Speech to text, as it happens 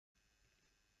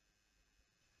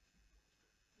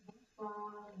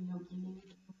yogini.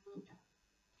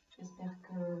 J'espère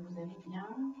que vous allez bien.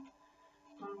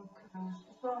 Donc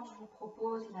ce soir je vous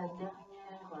propose la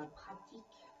dernière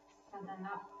pratique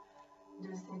Sadhana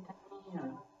de cette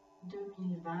année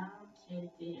 2020 qui a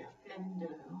été pleine de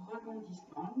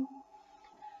rebondissements.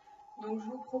 Donc je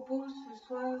vous propose ce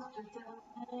soir de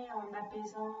terminer en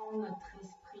apaisant notre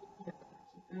esprit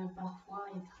qui peut parfois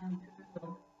être un peu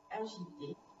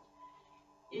agité,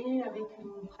 et avec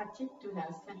une pratique de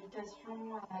la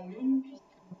salutation à la lune,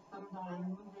 puisque nous sommes dans la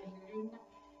nouvelle lune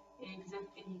et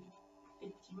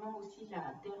effectivement aussi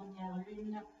la dernière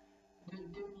lune de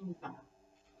 2020.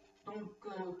 Donc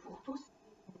pour tous,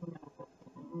 c'est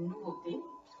une nouveauté,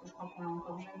 puisque je crois qu'on l'a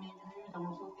encore jamais vu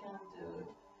dans aucun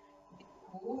des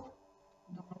cours.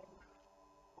 Donc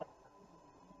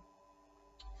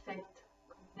faites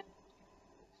ce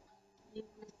qui est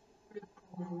possible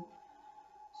pour vous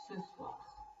ce soir.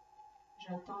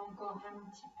 J'attends encore un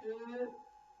petit peu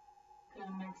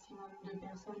qu'un maximum de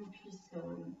personnes puissent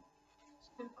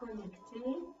se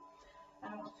connecter.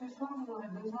 Alors ce soir, vous aurez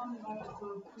besoin de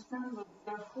votre coussin, de votre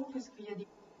afro, parce qu'il y a des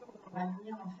postures où on va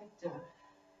venir en fait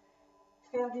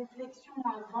faire des flexions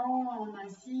avant en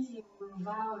assise, et on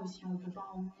va, si on ne peut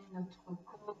pas emmener notre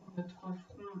corps, notre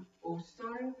front au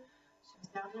sol, se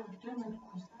servir de notre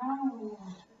coussin, ou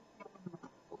ceux qui ont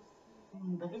aussi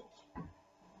une brique, on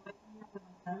va venir vous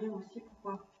servir aussi pour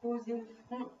pouvoir poser le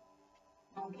front.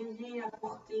 Donc ayez à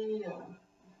portée de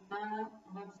main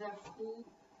votre afro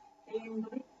et une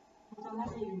brique, vous en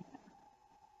avez une.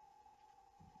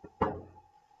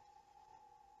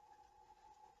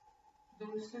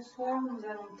 Donc ce soir, nous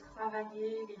allons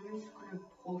travailler les muscles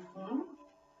profonds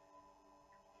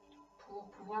pour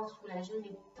pouvoir soulager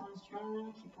les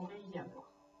tensions qu'il pourrait y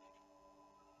avoir.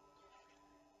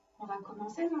 On va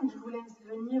commencer, donc je vous laisse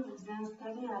venir vous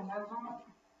installer à l'avant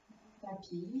du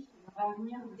tapis. On va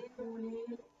venir dérouler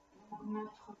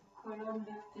notre colonne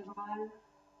vertébrale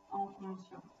en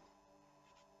conscience.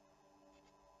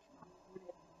 Vous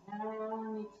laissez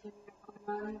bien étirer la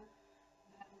colonne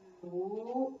vers le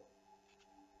haut.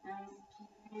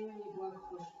 Inspirez, les doigts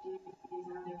crochetés,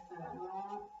 les index à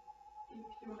l'avant. Et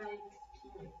puis on va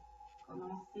expirer.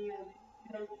 Commencez à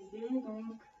visualiser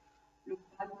donc le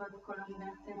bas de votre colonne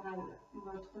vertébrale,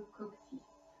 votre coccyx,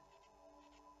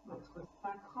 votre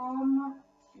sacrum.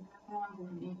 Si besoin, vous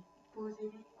venez poser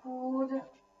les coudes,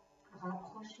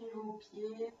 rapprochez vos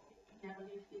pieds vers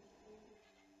les fessiers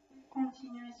et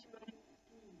continuez sur l'expire.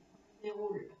 On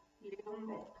déroule les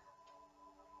lombaires,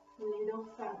 les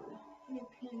dorsales, et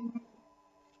puis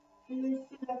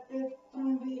laissez la tête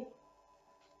tomber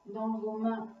dans vos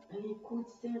mains, les coudes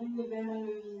serrés vers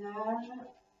le visage.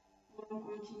 On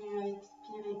continue à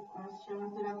expirer,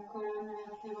 conscience de la colonne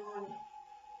vertébrale,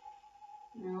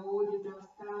 le haut des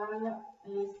dorsales,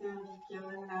 les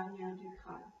cervicales, l'arrière du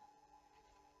crâne.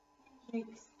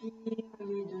 J'expire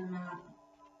les deux mains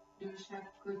de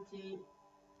chaque côté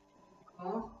du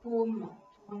corps, paume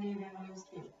tournée vers le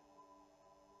ciel.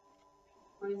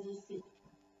 Choisissez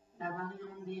la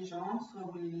variante des jambes, soit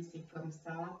vous les laissez comme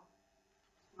ça,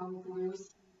 soit vous pouvez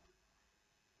aussi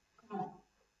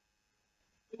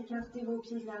écarter vos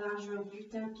pieds de la largeur du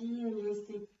tapis et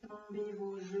laissez tomber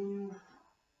vos genoux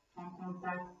en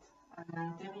contact à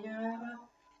l'intérieur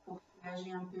pour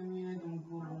soulager un peu mieux donc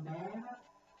vos lombaires.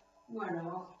 Ou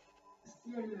alors,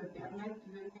 si elles le permettent,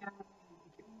 venez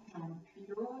allonger une jambe puis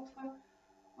l'autre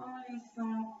en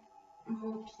laissant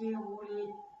vos pieds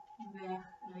rouler vers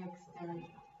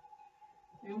l'extérieur.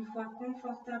 Une fois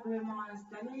confortablement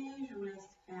installés, je vous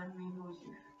laisse fermer vos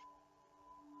yeux.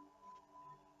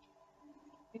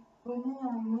 Et prenez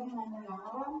un moment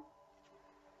là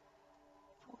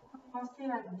pour commencer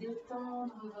à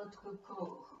détendre votre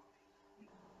corps.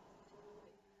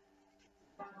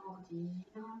 S'alourdir,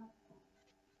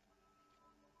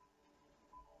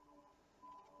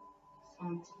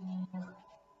 sentir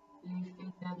l'effet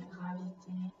de la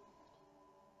gravité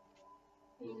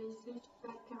et laisser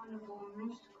chacun de vos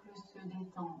muscles se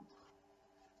détendre.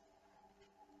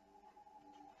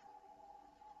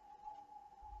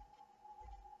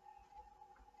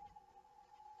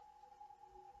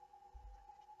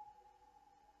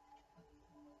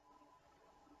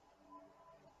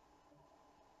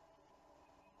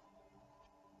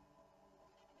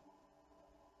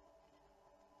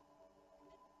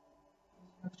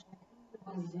 Sur chacune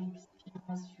de vos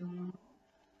expirations,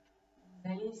 vous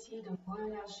allez essayer de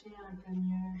relâcher un peu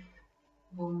mieux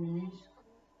vos muscles,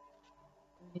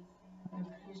 de laisser un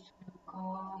peu plus le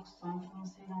corps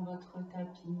s'enfoncer dans votre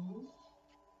tapis.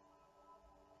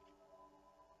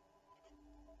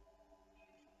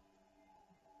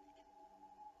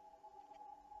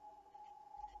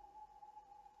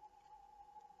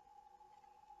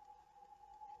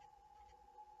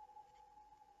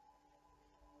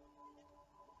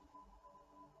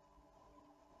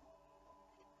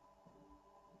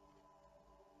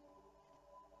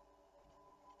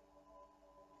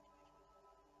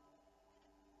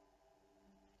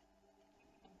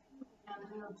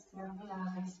 pouvez observer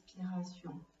la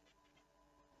respiration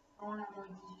sans la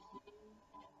modifier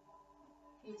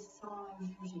et sans la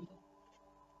juger.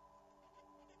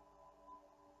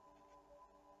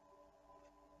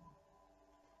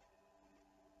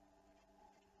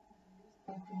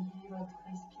 Accueillez votre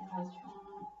respiration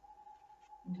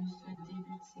de ce début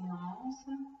de séance.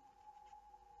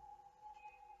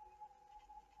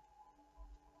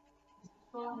 Et ce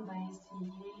soir, on va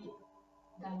essayer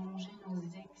d'allonger nos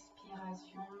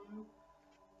expirations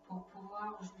pour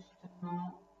pouvoir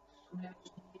justement soulager,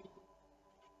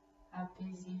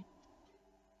 apaiser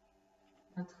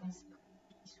notre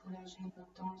esprit, soulager nos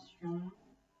tensions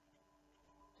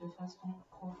de façon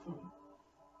profonde.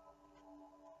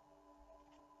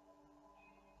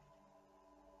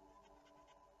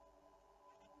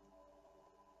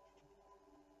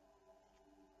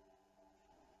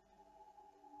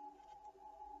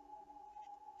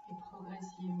 Et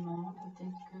progressivement,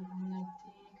 peut-être que vous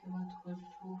notez que votre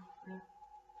souffle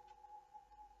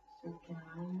se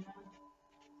calme,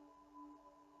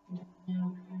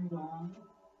 devient plus lent,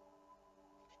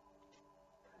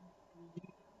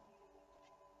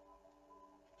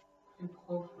 plus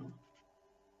profond.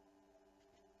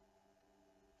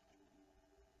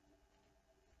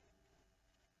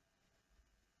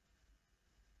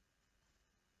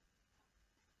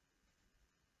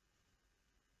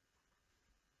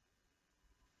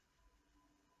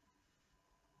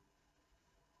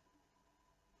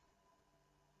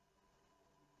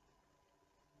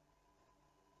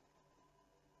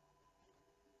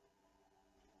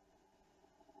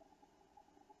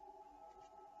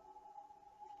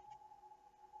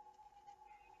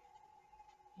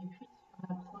 Et puis sur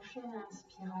la prochaine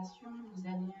inspiration, vous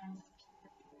allez inspirer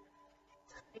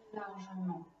très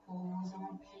largement pour vous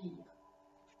emplir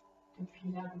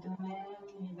depuis l'abdomen,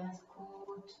 les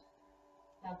basses-côtes,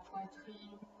 la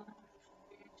poitrine,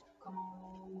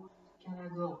 jusqu'en haut, jusqu'à la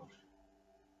gorge.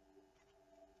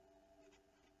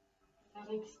 À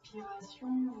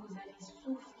l'expiration, vous allez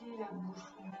souffler la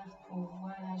bouche ouverte pour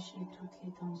relâcher toutes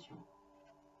les tensions.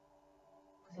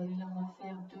 Vous allez le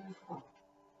refaire 2 fois.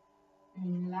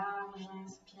 Une large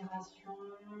inspiration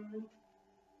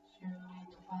sur les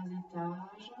 3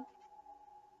 étages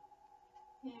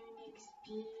et une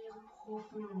expire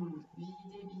profonde.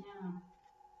 Videz bien,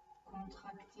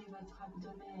 contractez votre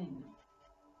abdomen.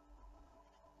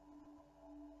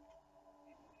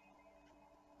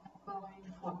 Encore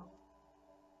une fois,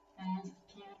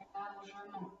 inspirez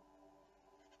largement.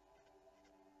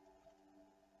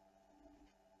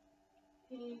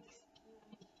 Expirez.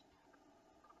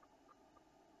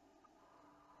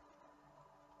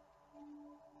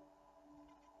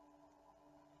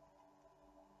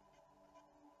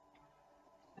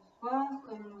 Ce soir,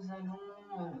 comme nous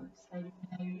allons saluer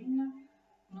la lune,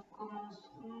 nous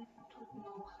commencerons toutes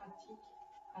nos pratiques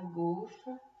à gauche,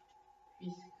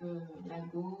 puisque la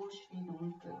gauche est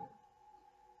donc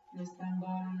le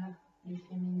symbole du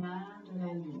féminin de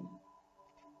la lune.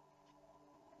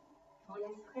 Je vous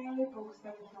laisserai, pour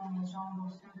celles qui ont les jambes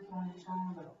ou ceux qui ont les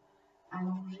jambes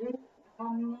allongées,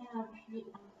 ramener un pied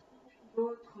puis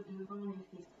l'autre devant les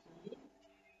fessiers,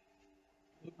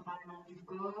 les bras le long du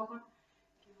corps,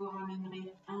 puis vous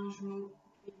ramènerez un genou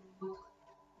puis l'autre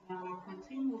vers la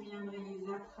poitrine, vous viendrez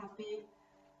les attraper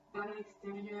vers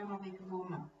l'extérieur avec vos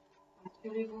mains.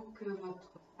 Assurez-vous que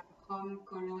votre sacrum,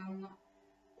 colonne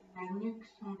et la nuque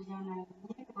sont bien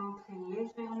alignés. Rentrez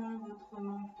légèrement votre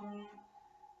menton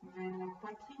vers la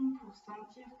poitrine pour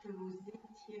sentir que vous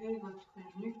étirez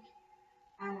votre nuque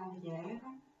à l'arrière.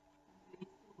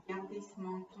 Gardez ce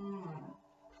menton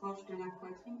proche de la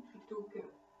poitrine plutôt que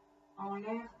en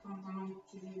l'air pendant les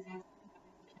petits exercices de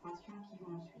respiration qui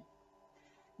vont suivre.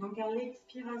 Donc à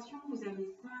l'expiration, vous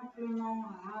allez simplement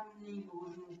ramener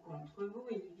vos genoux contre vous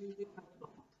et vider votre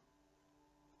ventre.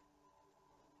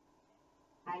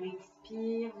 À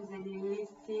l'expire, vous allez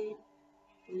laisser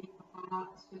les bras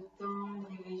se tendre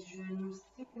et les genoux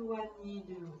s'éloigner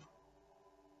de vous.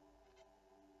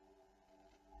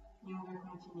 Et on va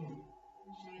continuer.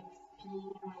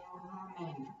 J'expire et on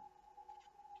ramène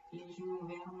les genoux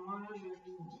vers moi, je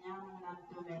vide bien mon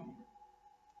abdomen.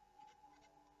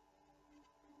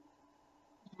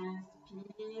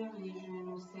 J'inspire, les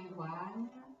genoux s'éloignent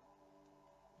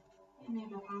et mes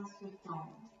bras se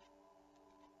tendent.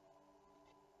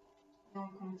 Et on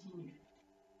continue.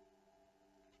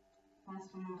 À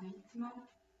son rythme,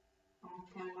 en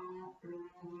calant le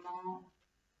mouvement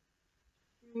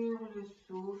sur le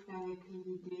souffle avec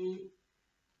l'idée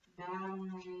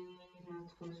d'allonger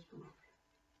notre souffle.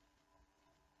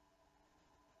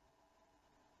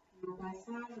 Au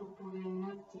passage, vous pouvez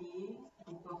noter,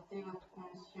 vous portez votre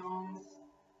conscience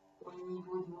au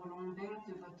niveau de vos lombaires,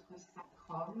 de votre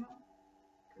sacrum,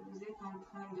 que vous êtes en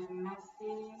train de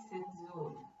masser cette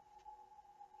zone.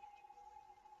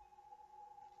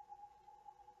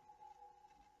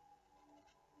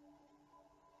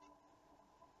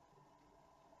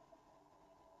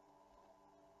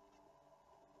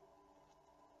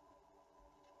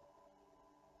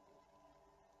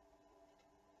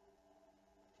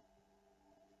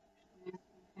 Je vais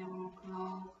faire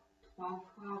encore 3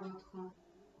 fois votre rythme.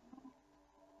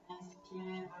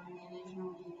 Inspirez, ramenez les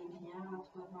genoux, guidez bien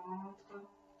votre ventre.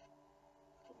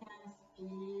 Et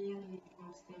inspire, les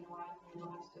genoux s'éloignent, les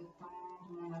bras se tendent,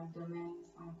 mon abdomen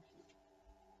s'emplit.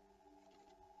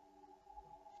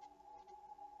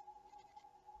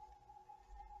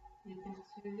 Et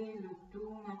percevez le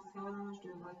doux massage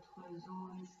de votre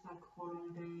zone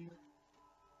sacro-lombaire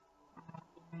à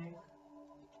l'arrière.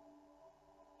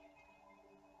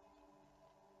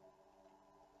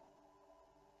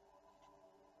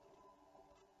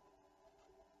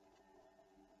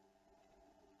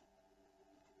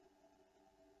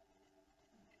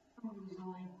 Quand vous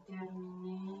aurez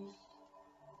terminé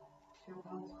sur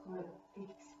votre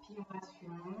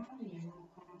expiration, les genoux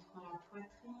contre la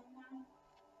poitrine,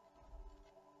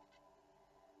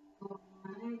 vous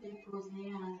viendrez déposer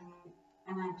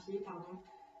un pied,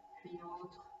 puis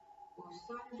l'autre au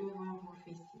sol devant vos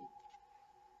fessiers.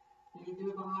 Les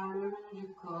deux bras le long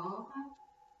du corps.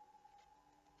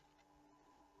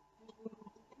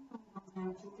 Dans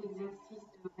un petit exercice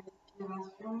de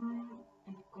respiration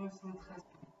et de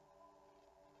concentration.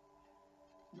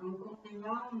 Donc on est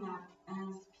là, on a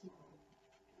inspiré.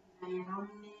 Vous allez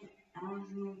ramener un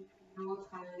genou puis l'autre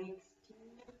à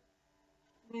l'expire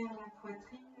vers la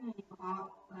poitrine, les bras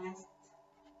restent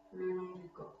le long du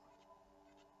corps.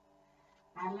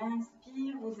 À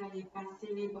l'inspire, vous allez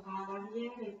passer les bras à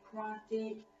l'arrière et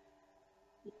pointer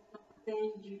les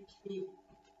orteils du pied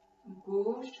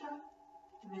gauche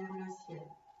vers le ciel.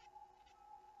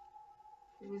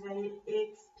 Vous allez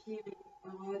expirer,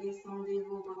 redescendez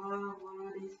vos bras,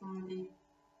 redescendez,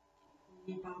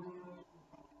 et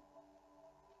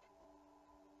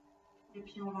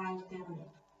puis on va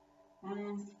alterner.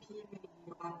 Inspirez, les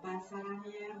bras passent à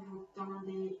l'arrière, vous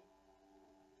tendez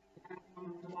la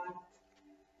jambe droite,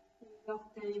 les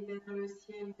orteils vers le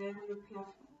ciel, vers le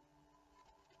plafond.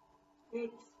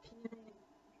 Expirez,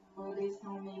 je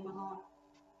redescends mes bras,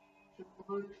 je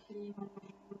replie mon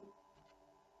genou.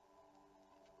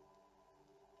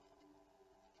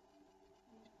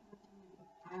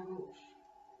 À gauche.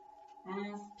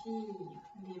 Inspire,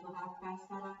 les bras passent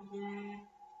à l'arrière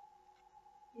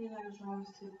et la jambe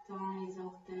se tend, les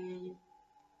orteils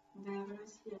vers le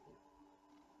ciel.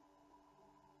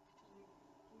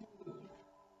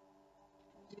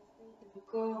 J'essaie de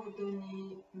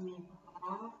coordonner mes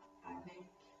bras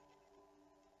avec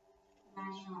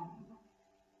la jambe.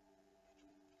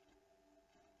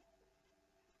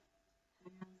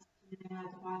 Inspirez à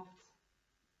droite,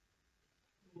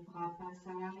 les bras passent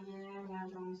à l'arrière, la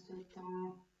jambe se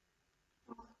tend,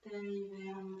 orteil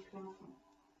vers le plafond.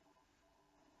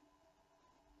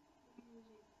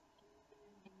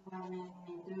 Je ramène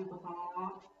mes deux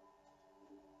bras,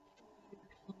 je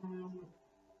plie mon genou.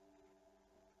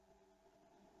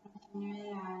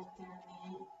 Continuez à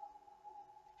alterner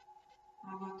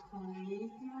à votre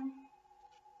rythme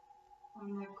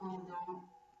en accordant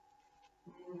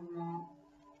mouvement.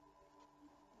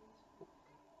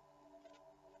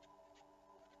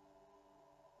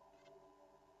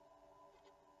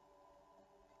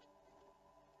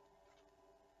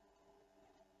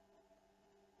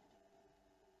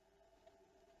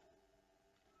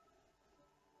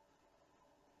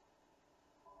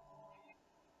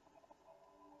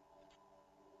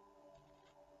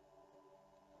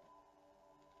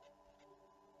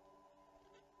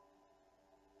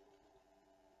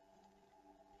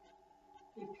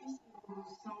 Et puis, si vous vous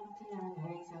sentez à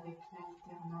l'aise avec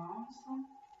l'alternance,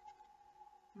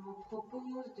 je vous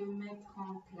propose de mettre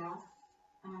en place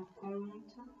un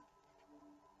compte,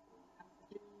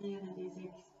 inspire et des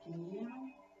expires,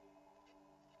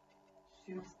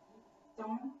 sur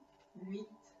 600, 8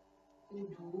 ou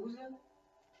 12,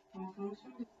 en fonction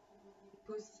de ce qui est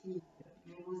possible.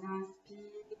 Mais vos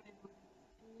inspires et vos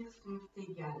expires sont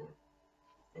égales.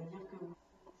 C'est-à-dire que vous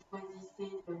choisissez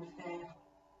de le faire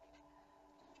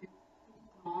sur 6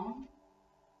 temps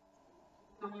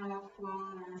à la fois à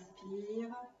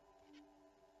l'inspire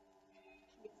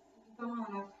et 6 temps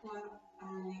à la fois à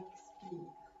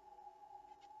l'expire.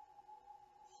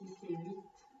 Si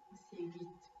c'est 8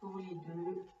 pour les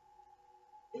deux.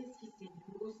 Et si c'est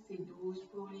 12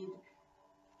 pour les deux.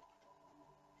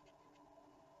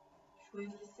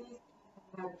 Choisissez ce qui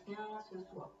vous va bien ce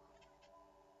soir.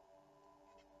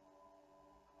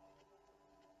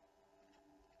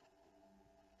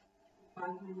 pas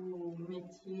que vous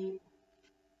mettiez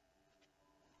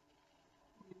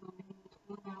des volumes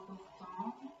trop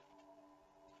importants.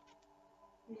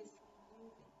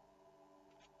 Essayez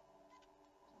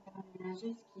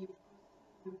d'aménager ce qui est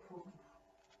possible pour vous.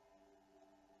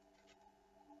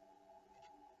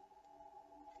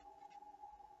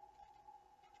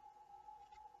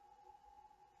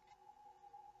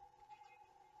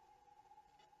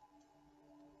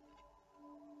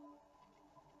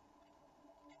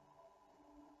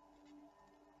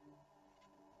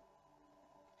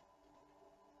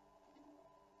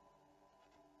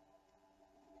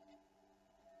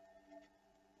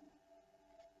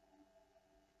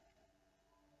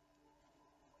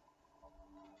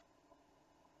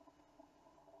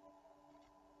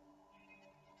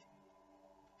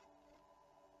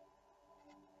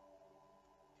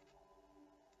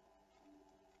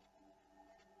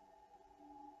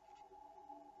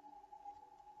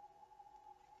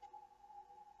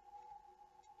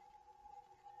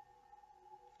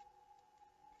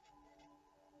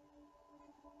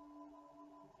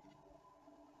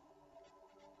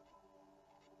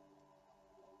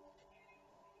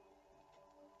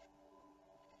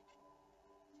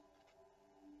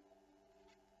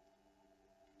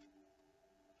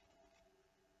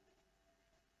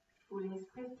 Je vous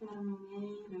laisserai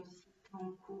terminer le cycle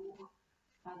en cours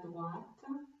à droite.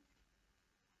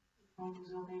 Quand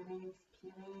vous aurez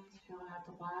réexpiré sur la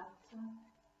droite,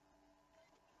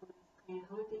 vous laisserez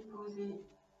redéposer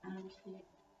un pied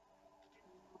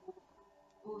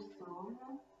au sol.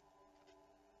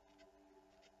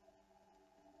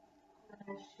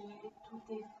 Relâchez tout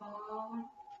effort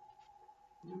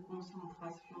de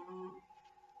concentration,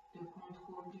 de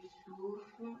contrôle du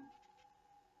souffle.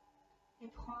 Et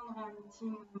prendre un petit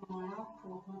moment là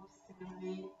pour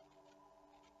observer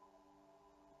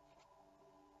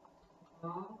votre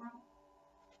corps,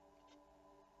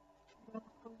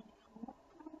 votre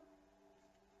souffle,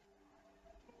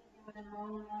 et également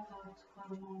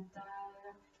votre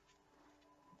mental,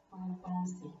 vos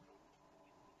pensées.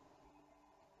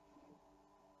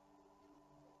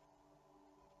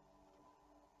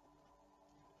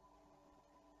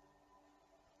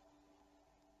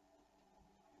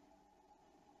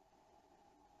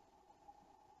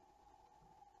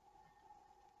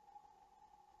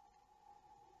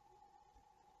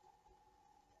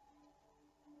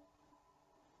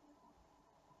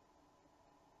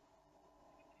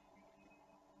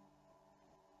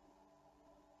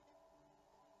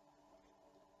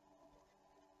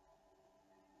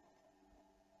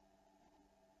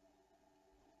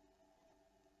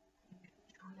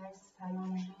 Je vous laisse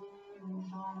allonger une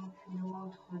jambe puis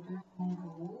l'autre devant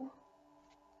vous.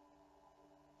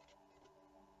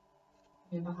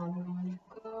 Les bras le long du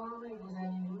corps et vous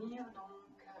allez venir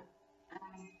donc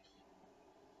inspirer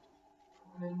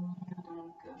pour venir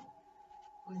donc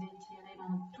vous étirer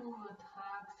dans tout votre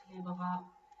axe, les bras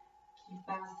qui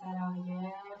passent à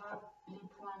l'arrière, les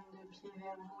pointes de pied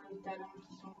vers vous, les talons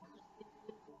qui sont poussés.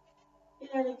 Et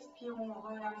à l'expire, on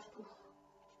relâche tout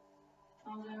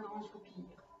dans un grand soupir.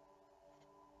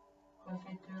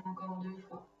 Refaites-le encore 2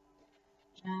 fois.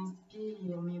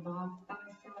 J'inspire, mes bras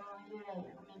passent à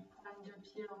l'arrière, mes pointes de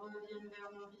pied reviennent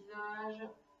vers mon visage.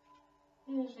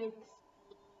 Et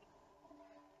j'expire,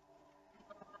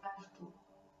 je relâche tout.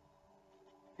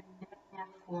 Une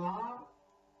dernière fois.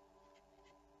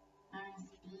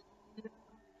 Inspire,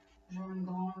 je me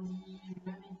grandis,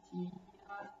 je m'étire.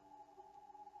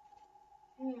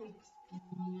 Et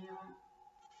expire,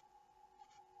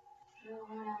 je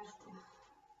relâche tout.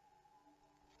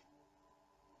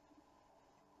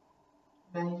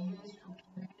 Baillez,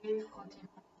 soupirez, frottez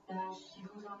vos visages si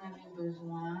vous en avez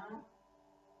besoin.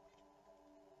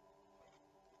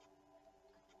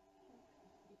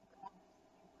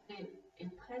 Et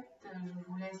prête, je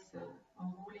vous laisse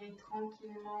rouler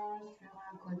tranquillement sur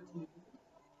un côté.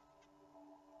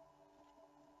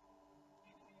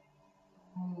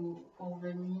 Pour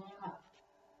venir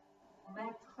vous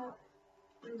mettre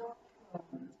donc,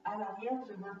 à l'arrière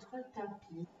de votre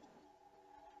tapis,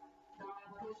 dans la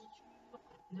posture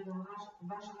de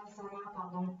Vajrasana,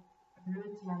 pardon, le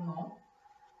diamant.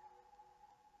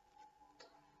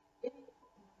 Et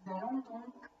nous allons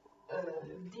donc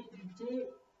débuter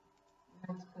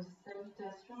notre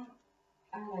salutation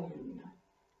à la lune.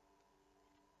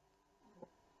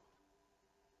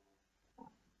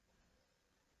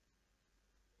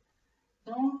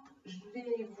 Donc, je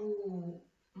vais vous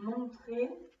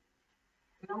montrer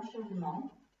l'enchaînement,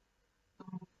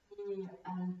 qui est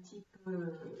un petit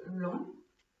peu long.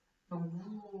 Donc,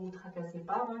 vous ne tracassez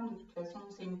pas, hein. De toute façon,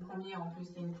 c'est une première, en plus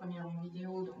c'est une première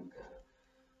vidéo, donc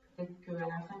Peut-être qu'à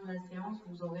la fin de la séance,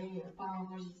 vous n'aurez pas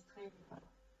enregistré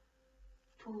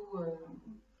tout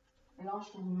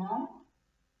l'enchaînement,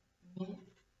 mais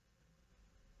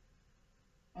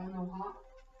on aura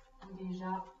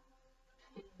déjà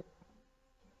fait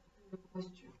la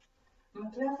posture.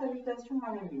 Donc la salutation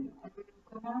à la lune. On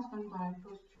commence donc dans la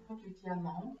posture du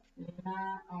diamant, les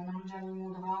mains en Anjali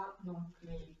Mudra, donc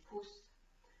les pouces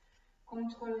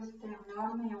contre le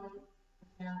sternum et on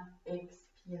vient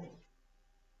expirer.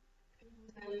 Puis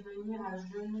vous allez venir à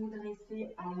genoux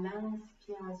dressés à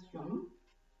l'inspiration.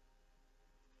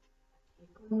 Et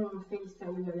comme on fait le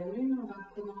salut à la lune, on va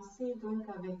commencer donc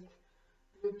avec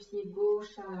le pied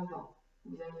gauche à l'avant.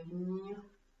 Vous allez venir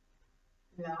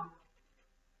là,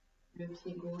 le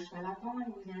pied gauche à l'avant et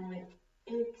vous viendrez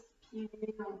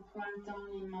expirer en pointant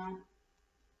les mains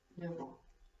devant.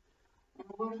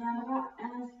 On reviendra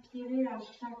inspirer à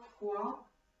chaque fois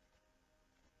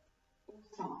au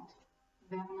centre,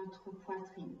 vers notre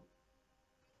poitrine,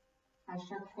 à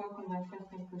chaque fois qu'on va faire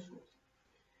quelque chose.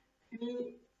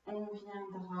 Puis, on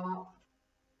viendra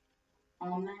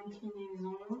en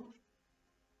inclinaison,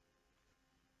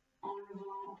 en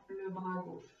levant le bras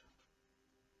gauche.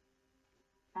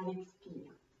 À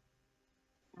l'expire.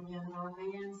 On viendra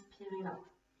réinspirer là.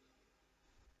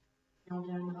 Et on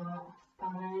viendra,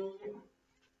 pareil,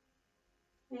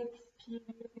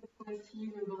 expirer cette fois-ci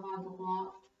le bras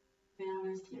droit vers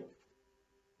le ciel.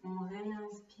 On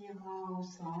réinspirera au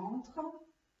centre.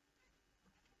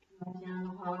 On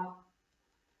viendra,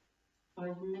 on va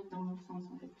le mettre dans l'autre sens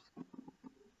en fait, puisqu'on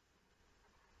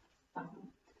pardon.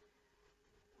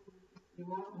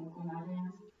 Donc on a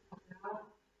réinspiré là,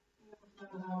 et on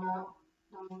viendra là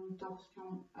dans une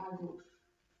torsion à gauche.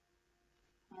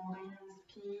 On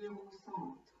réinspire au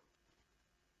centre.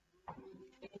 Puis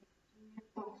expire,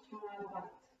 torsion à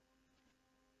droite.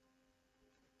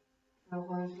 Je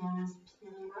reviens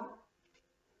inspirer là.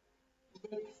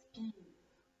 J'expire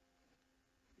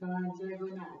dans la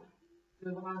diagonale.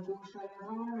 Le bras gauche à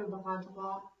l'avant, le bras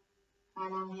droit à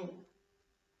l'arrière.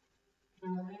 Je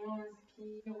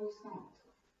réinspire au centre.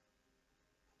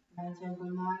 La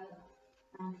diagonale,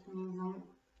 inclinaison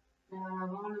vers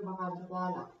l'avant, le bras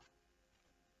droit là.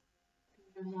 Puis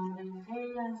je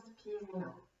viendrai réinspirer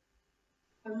là.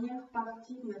 Première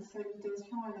partie de la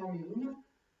salutation à la lune.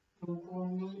 Donc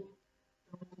on est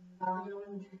dans une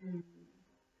variante du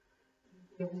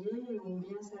terrier et on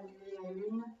vient saluer la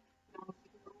lune dans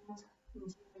différentes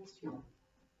directions.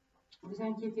 Ne vous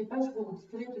inquiétez pas, je vous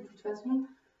redirai de toute façon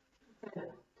tout à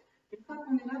l'heure. Une fois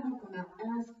qu'on est là, donc on a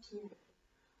inspiré.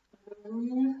 On va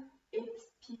venir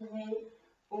expirer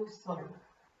au sol,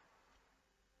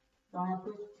 dans la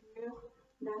posture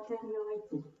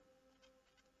d'intériorité.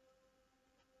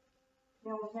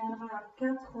 Et on viendra à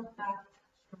quatre pattes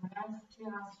sur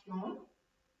l'inspiration.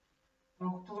 On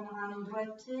retournera nos doigts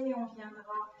de pied et on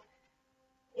viendra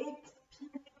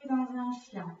expirer dans un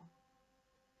chien.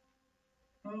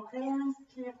 On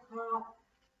réinspirera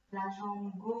la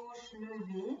jambe gauche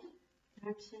levée,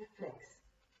 le pied flex.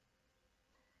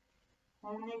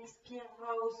 On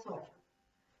expirera au sol.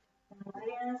 On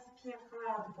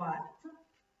réinspirera à droite.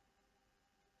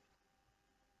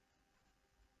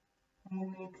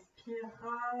 On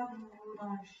expirera de nouveau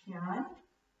dans le chien.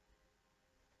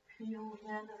 Puis vous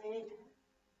viendrez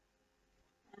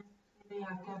inspirer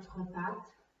à quatre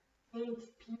pattes et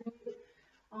expirer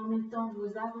en mettant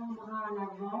vos avant-bras à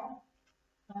l'avant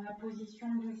dans la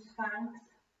position du sphinx.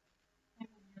 Et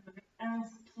vous viendrez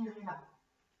inspirer là.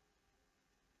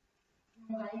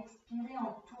 On va expirer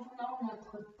en tournant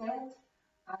notre tête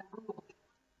à gauche.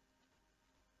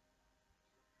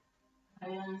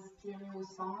 Allez inspirer au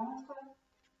centre.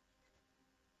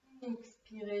 Et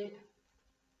expirer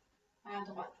à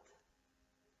droite.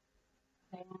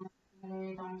 Allez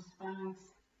inspirer dans le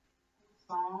sphinx au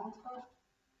centre.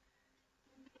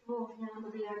 Vous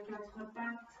reviendrez à quatre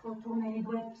pattes, retournez les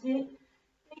doigts de pied.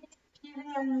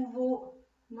 Expirez à nouveau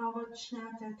dans votre chien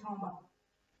tête en bas.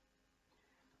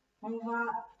 On va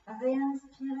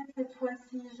réinspirer cette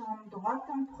fois-ci, jambe droite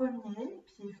en premier,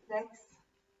 pied flex.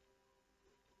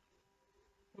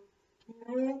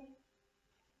 Expirez.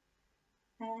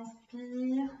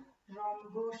 Inspire,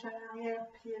 jambe gauche à l'arrière,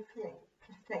 pied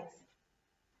flex.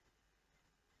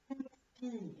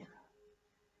 Expire.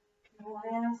 Puis vous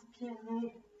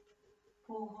réinspirez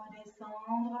pour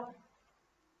redescendre.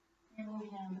 Et vous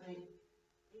viendrez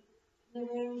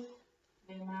expirer,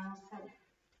 les mains en salut.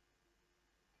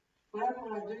 Voilà pour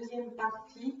la deuxième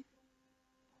partie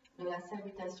de la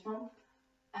salutation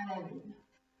à la lune.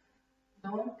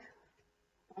 Donc,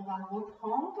 on va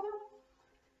reprendre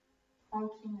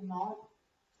tranquillement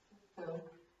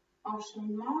cet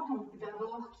enchaînement. Donc,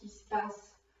 d'abord qui se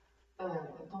passe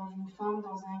dans une forme,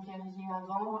 dans un guerrier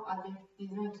avant, avec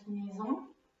des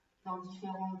inclinaisons dans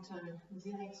différentes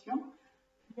directions.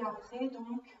 Puis après,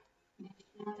 donc, les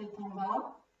chiens tête en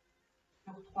bas,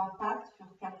 sur 3 pattes,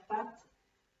 sur 4 pattes,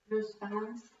 le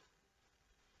sphinx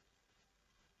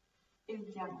et le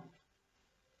diamant.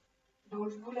 Donc,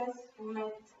 je vous laisse vous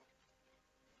mettre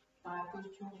dans la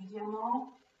posture du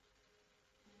diamant.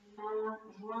 Main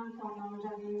jointe en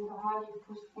enjambant les bras, les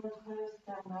pouces contre le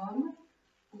sternum.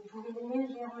 Vous pouvez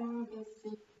légèrement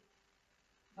baisser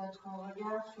votre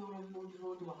regard sur le bout de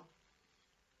vos doigts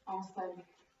en salut.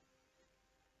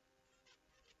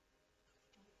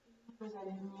 Vous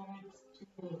allez venir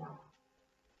expirer là.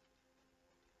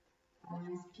 À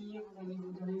l'inspire, vous allez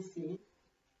vous dresser.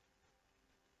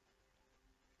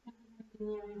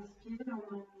 Venir expirer en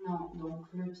maintenant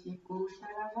donc le pied gauche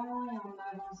à l'avant et en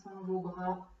avançant vos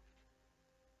bras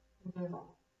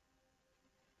devant.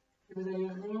 Vous allez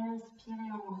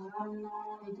réinspirer en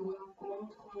ramenant les doigts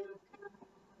contre le cœur,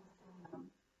 contre le sternum.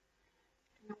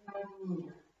 Puis on va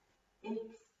venir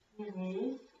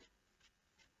expirer,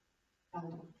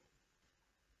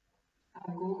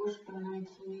 à gauche dans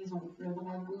l'inclinaison, le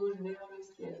bras gauche vers le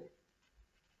ciel.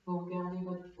 Vous regardez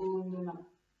votre paume de main.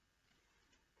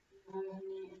 Puis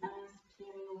revenez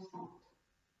inspirer au centre.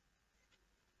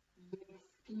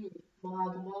 J'expire, bras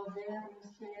droit vers le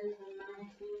ciel, je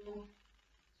m'incline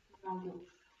sur la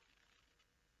gauche.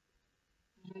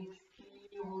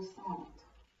 J'expire au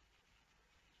centre.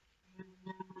 Je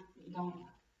viens dans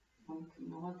donc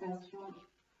une rotation,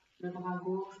 le bras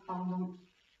gauche,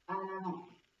 à l'avant.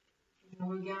 Je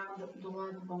regarde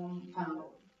droit devant,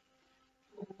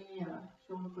 tourner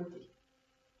sur le côté.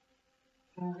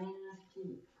 Je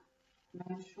réinspire.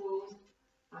 Même chose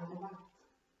à droite.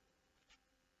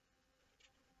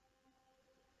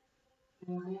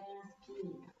 Je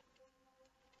réinspire.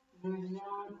 Je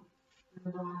viens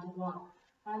le bras droit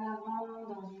à l'avant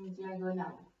dans une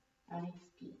diagonale. À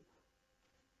l'expire.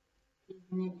 Puis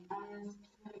venez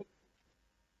inspirer.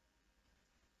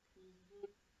 Puis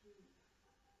j'expire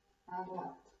à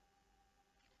droite.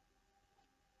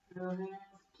 Je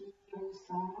réinspire au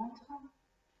centre.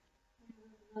 Je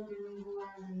viens de nouveau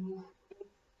à genoux.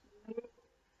 Expirez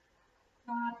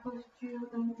dans la posture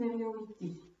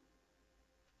d'intériorité.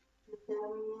 Je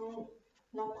termine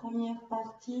la première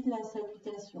partie de la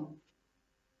salutation.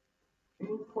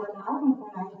 Une fois là, donc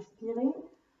on a expiré,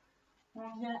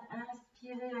 on vient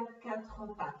inspirer à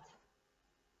 4 pattes.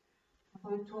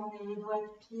 Retournez les doigts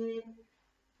de pied.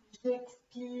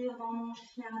 J'expire dans mon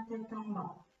chien tête en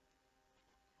bas.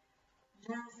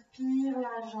 J'inspire,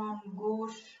 la jambe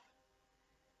gauche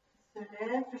se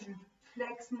lève, je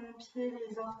flexe mon pied,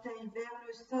 les orteils vers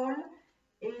le sol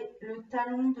et le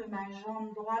talon de ma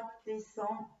jambe droite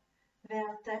descend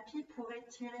vers le tapis pour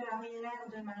étirer l'arrière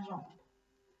de ma jambe.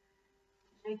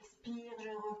 J'expire, je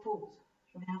repose.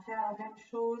 Je viens faire la même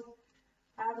chose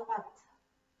à droite.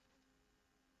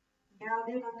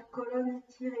 Gardez votre colonne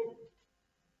étirée.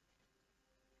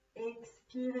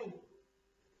 Expirez.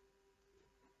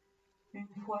 Une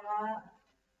fois là,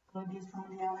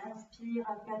 redescendez à l'inspire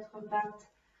à 4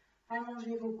 pattes.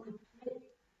 Allongez vos coudes de pied.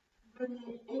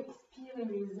 Venez expirer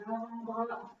les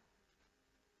avant-bras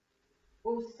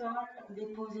au sol.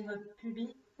 Déposez votre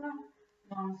pubis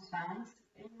dans le sphinx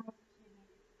et inspirez.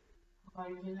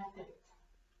 Relevez la tête.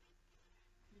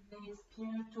 Puis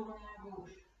expirez, tournez à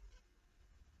gauche.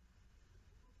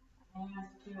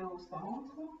 Inspirez au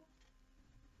centre.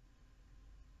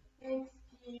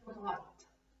 Expire droite.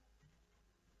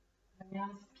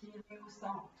 Inspirez au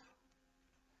centre.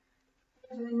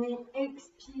 Venez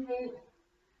expirer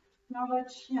dans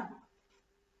votre chien.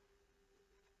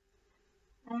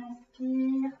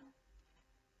 Inspire.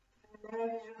 Je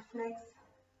lève et je flexe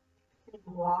les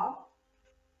bras.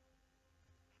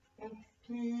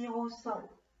 Expire au sol.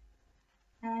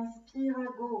 Inspire à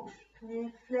gauche. Pied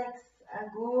flex à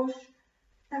gauche.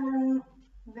 Talon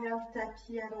vers le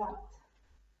tapis à droite.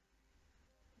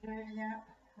 Je viens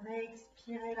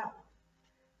réexpirer là.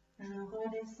 Je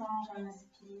redescends,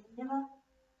 j'inspire.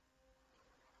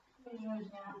 Et je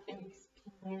viens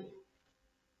expirer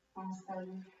en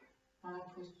salut dans la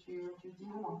posture du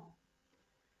diamant.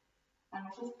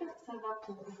 Alors j'espère que ça va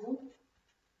pour vous.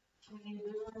 Si vous avez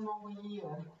besoin de m'envoyer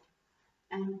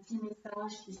un petit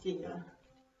message, si c'est...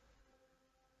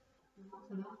 Non,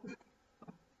 ça va.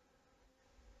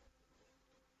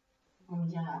 On me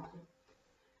dira après.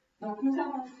 Donc nous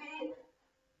avons fait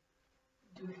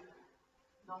 2.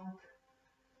 Donc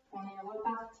on est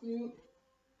reparti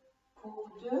pour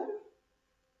 2.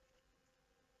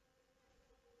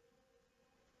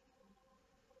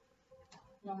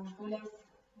 Donc je vous laisse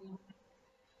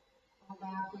dans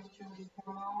la posture du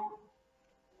diamant.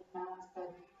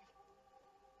 Installez.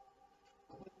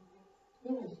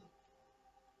 Expirez.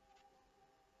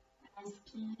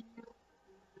 Inspire,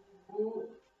 haut.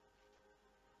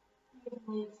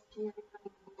 Expirez à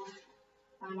gauche.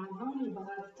 À l'avant, les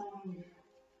bras tendus.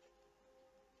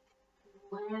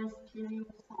 Vous réinspirez au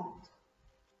centre.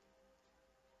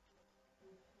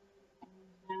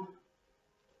 Bien.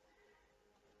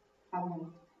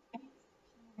 Pardon.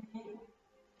 Expirez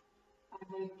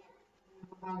avec le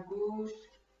bras gauche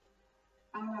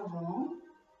à l'avant,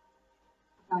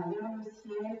 vers le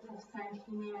ciel pour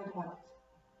s'incliner à droite.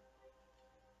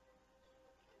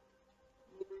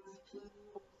 J'inspire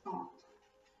au centre.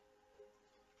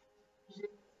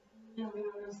 J'expire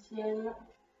vers le ciel.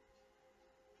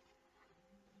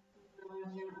 Je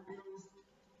reviens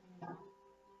inspirer là.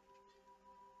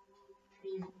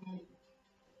 Puis venez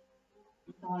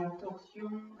dans la torsion,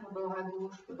 d'abord à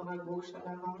gauche, le bras gauche à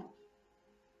l'avant.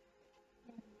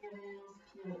 Et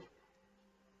réinspirez.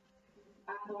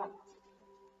 À droite.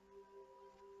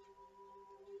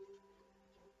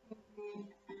 Et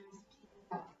inspirez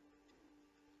là.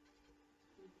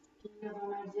 Inspire dans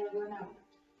la diagonale.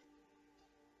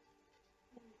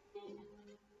 Et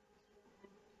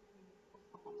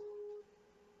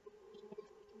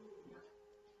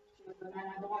diagonale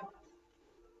à droite.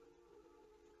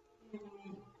 Et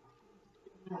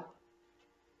là.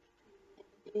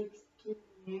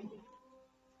 Expirez.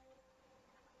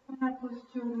 Dans la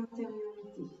posture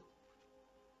d'intériorité.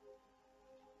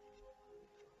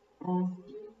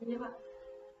 Inspire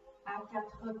à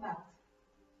quatre pattes.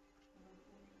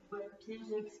 Votre pied,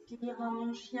 j'expire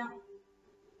en chien.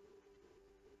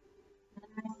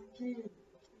 Inspire,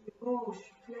 pied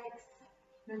gauche, flex,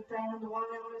 le talon droit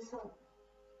vers le sol.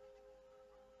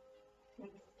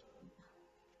 Expire.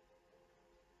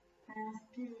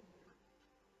 Inspire.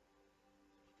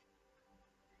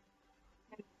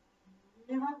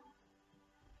 Expire.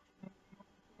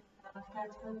 À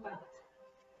quatre pattes.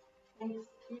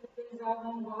 Expire les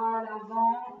avant-bras à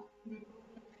l'avant, les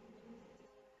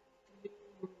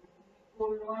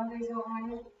épaules loin des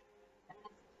oreilles.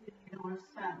 Inspire dans le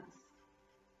sphinx.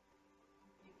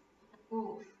 Expire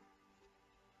gauche.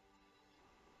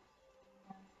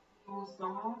 Inspire au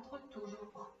centre,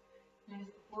 toujours les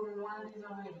épaules loin des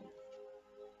oreilles.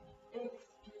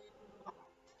 Expire droite.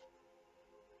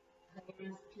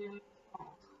 Réinspire au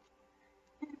centre.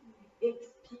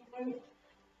 Expirez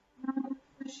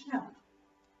le chien.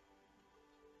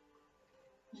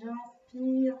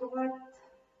 J'inspire droite.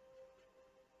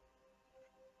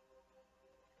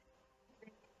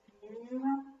 Expire.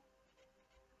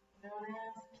 Je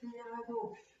réinspire à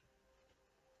gauche.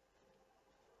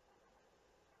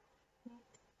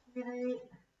 Expirez.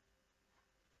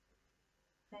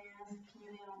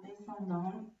 Réinspirez en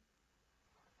descendant.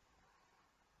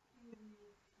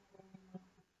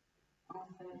 En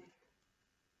salut.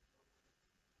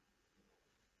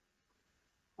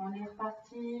 On est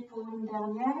reparti pour une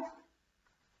dernière.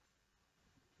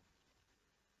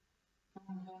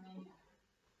 On venez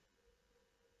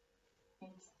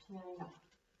expirer là.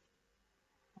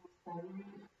 On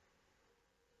salue.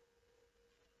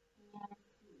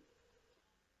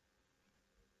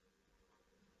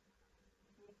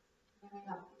 Expirez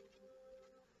là.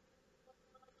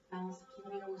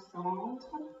 Inspirez au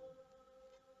centre.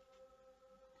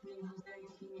 Puis vous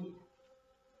inclinez.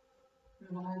 Le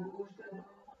bras gauche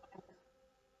d'abord.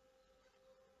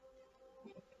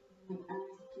 Et puis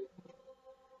inspirez.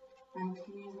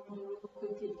 Inclinaison de l'autre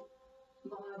côté.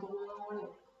 Bras droit en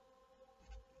l'air.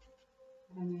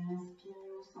 Venez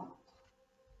inspirer au centre.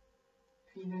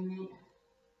 Puis venez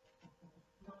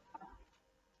dans la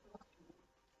torsion.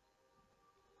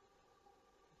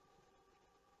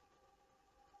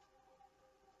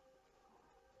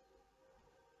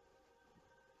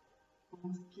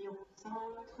 Inspire au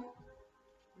centre.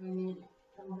 Venez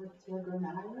dans votre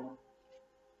diagonale.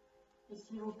 Et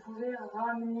si vous pouvez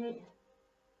ramener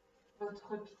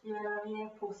votre pied à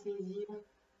l'arrière pour saisir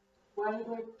soit les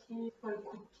doigts de pied, soit le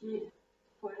coup de pied,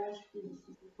 soit la cheville,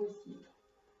 si c'est possible.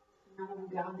 Sinon, vous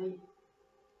gardez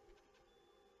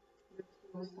le pied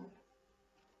au sol.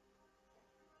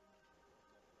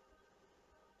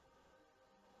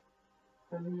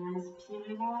 Venez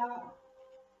inspirer là.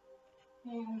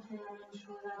 Et on fait la même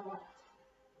chose à droite.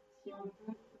 Si on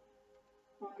peut,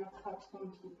 on attrape son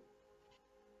pied.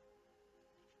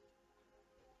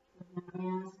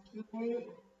 Venez inspirer.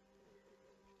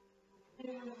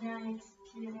 Et on vient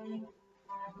expirer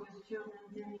dans la posture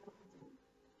d'intériorité.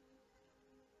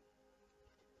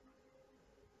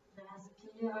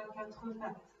 J'inspire à quatre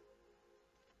pattes.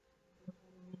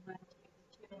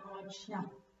 Expirez dans votre chien.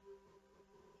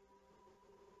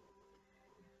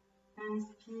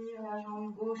 Inspire, la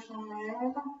jambe gauche en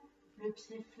l'air, le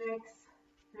pied flex,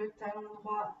 le talon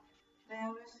droit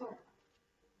vers le sol.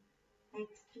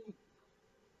 Expire.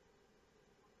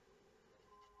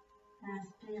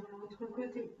 Inspire l'autre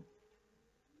côté.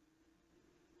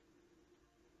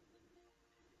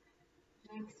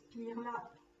 J'expire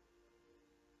là.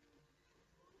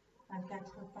 À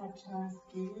quatre pattes,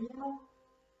 j'inspire.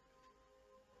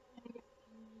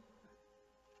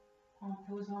 En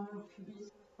posant mon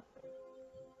pubis.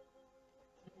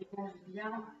 Je dégage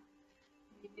bien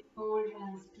les épaules,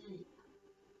 j'inspire.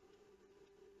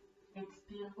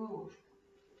 Expire gauche.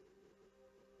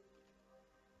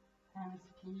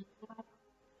 Inspire.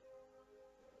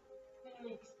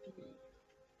 Et expire.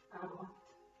 À droite.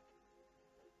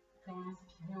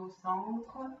 Réinspirez au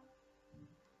centre.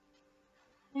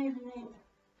 Et venez.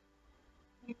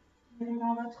 Expirez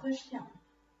dans votre chien.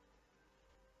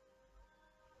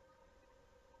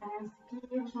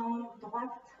 Inspire, jambe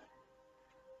droite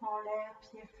en l'air,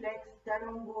 pied flex,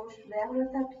 talon gauche vers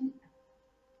le tapis.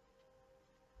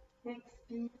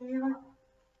 Expire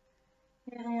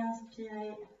et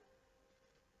réinspirez.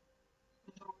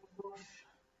 Jambe gauche,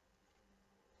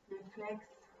 pied flex,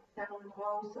 talon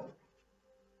droit au sol.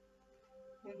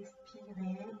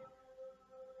 Expirez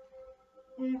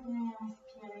et venez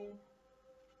inspirer.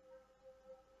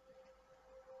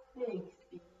 Et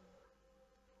expire.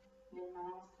 Les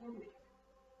mains en salut.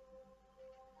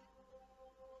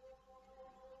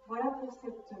 Voilà pour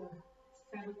cette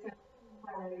salutation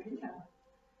à la lune.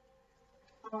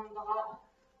 Chandra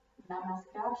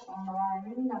Namaskar, Chandra à la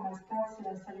lune. Namaskar, c'est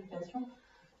la salutation.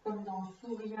 Comme dans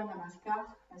Surya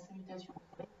Namaskar, la salutation au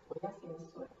soleil. Surya, c'est le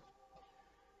soleil.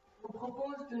 Je vous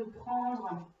propose de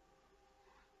prendre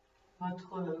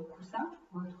votre coussin,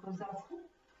 votre zafu.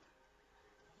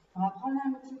 On va prendre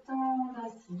un petit temps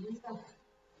d'assise,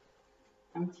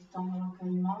 un petit temps de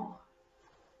recueillement.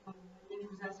 Vous allez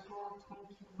vous asseoir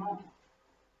tranquillement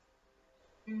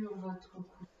sur votre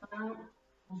coussin,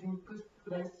 dans une posture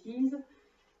d'assise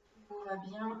qui vous va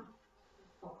bien ce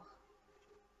soir.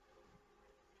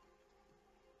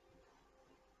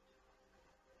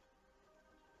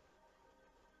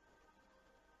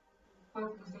 Une fois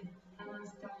que vous êtes bien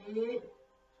installé,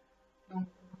 donc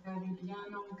vous avez bien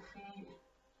ancré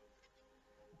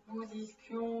vos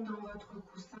ischions dans votre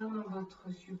coussin, dans votre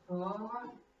support.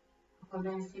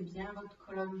 Redressez bien votre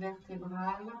colonne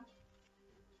vertébrale.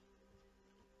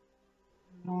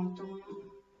 Le menton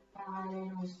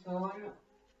parallèle au sol.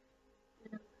 Et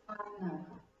le crâne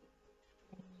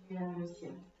vers le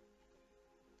ciel.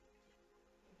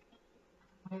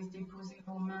 Je vous laisse déposer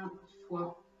vos mains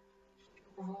soit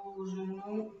sur vos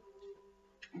genoux,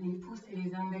 les pouces et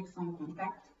les index en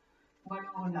contact, ou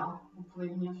alors là, vous pouvez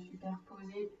venir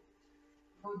superposer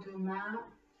vos deux mains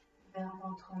vers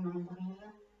votre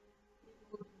nombril,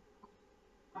 vos deux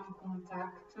pouces en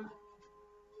contact.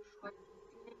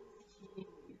 Choisissez ce qui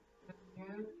est le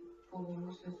mieux pour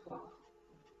vous ce soir.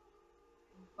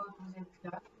 Une fois que vous êtes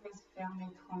là, je vous laisse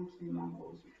fermer tranquillement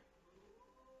vos yeux.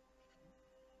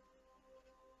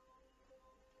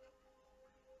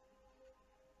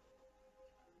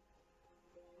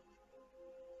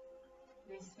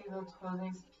 Laissez votre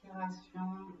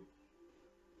respiration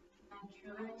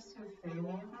naturelle se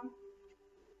faire.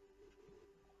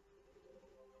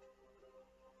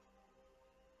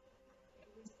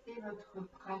 Laissez votre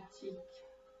pratique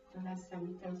de la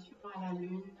salutation à la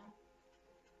lune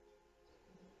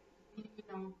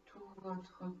dans tout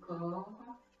votre corps,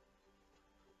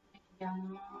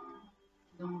 également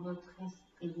dans votre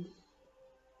esprit,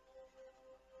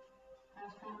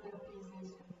 afin d'apaiser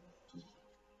celui-ci.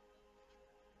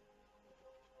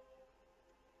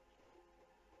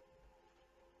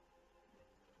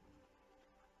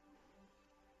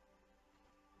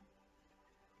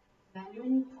 La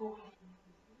lune pour les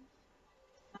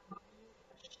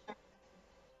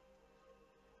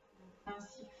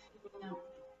ainsi féminin.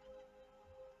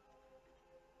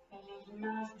 Elle est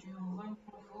l'image du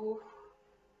renouveau,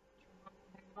 du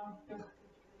renouvellement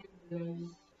perpétuel de la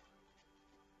vie.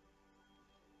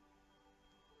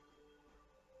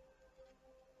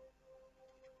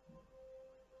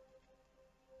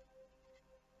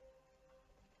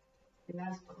 C'est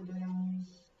l'astre de la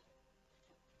nuit.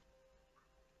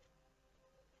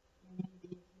 Il y a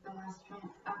des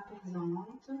vibrations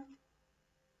apaisantes.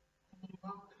 Elle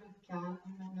évoque le calme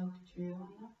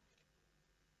nocturne.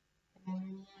 La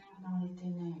lumière dans les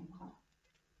ténèbres.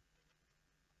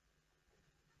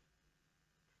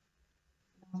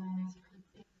 Dans un esprit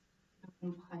paisible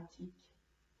qu'on pratique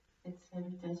cette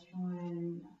salutation à la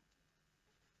lune.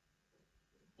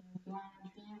 Elle doit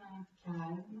induire un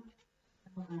calme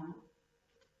serein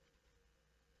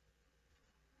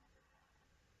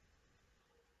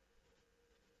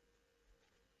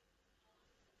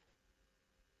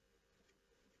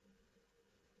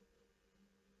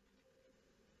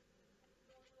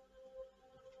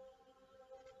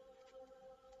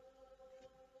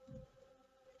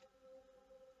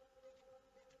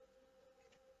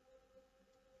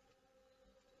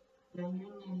La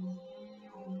lune est liée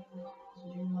aux mouvances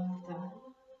du mental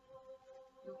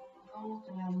et aux mouvances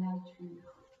de la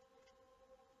nature,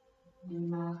 les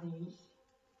marées,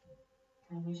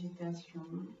 la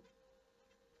végétation,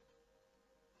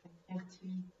 la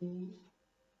fertilité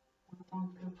en tant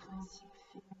que principe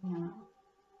féminin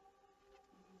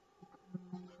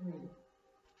menstruel.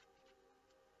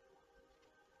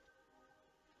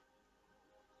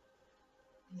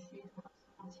 Essayez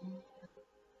de ressentir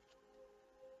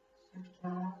ce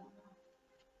calme,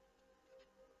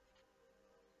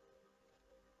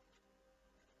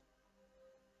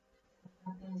 cet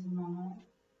apaisement.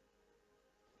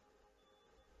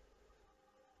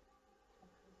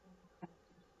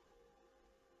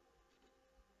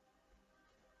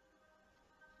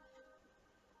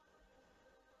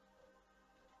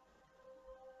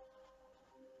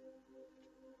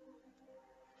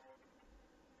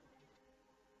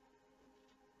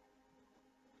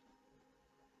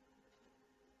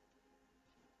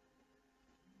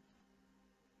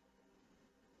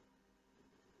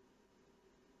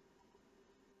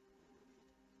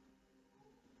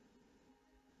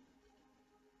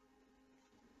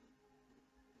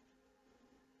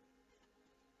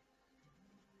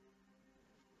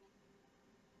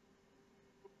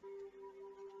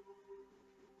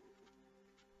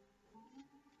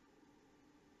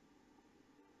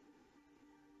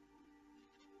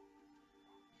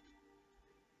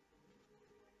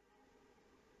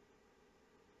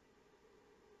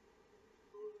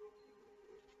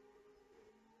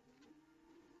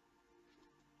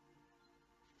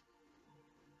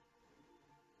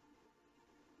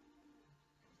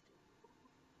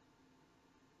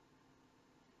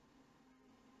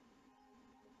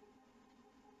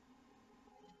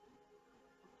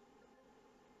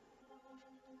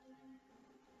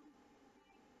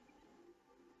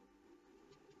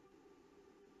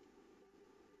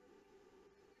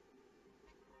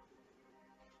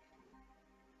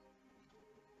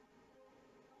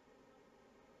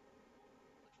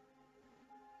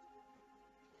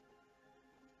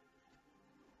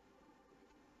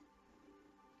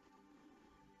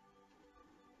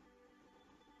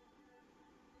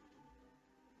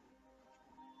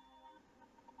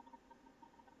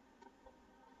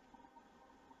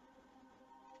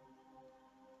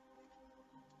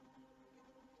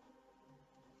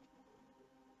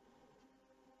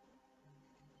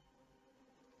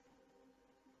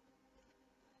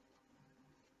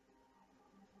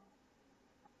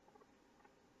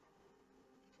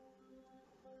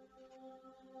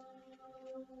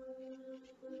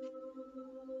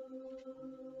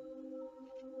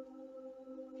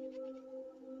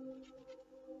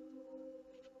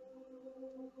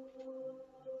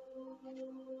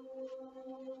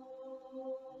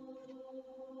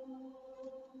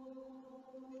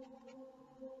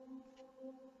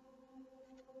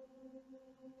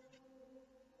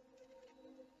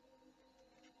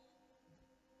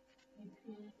 Et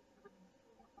puis,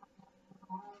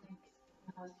 grande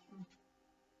expiration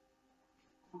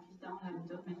en vidant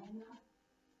l'abdomen,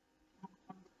 en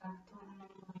contractant le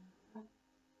nombril,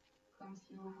 comme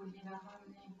si vous vouliez la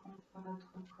ramener contre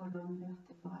votre colonne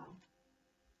vertébrale.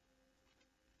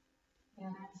 Et à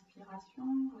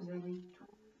l'inspiration, vous allez tout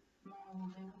doucement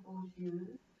ouvrir vos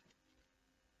yeux,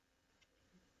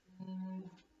 et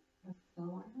le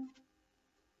sol.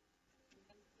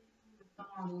 Laissez le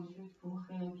temps à vos yeux pour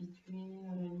réhabituer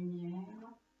à la lumière.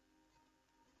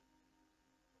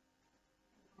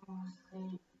 Vous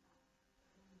serez,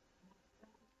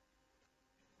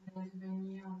 je laisse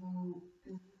venir vous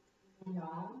étirer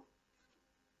là.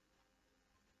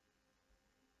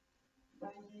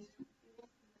 Veuillez souffler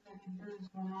si vous avez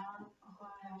besoin,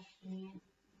 relâchez,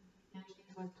 dégagez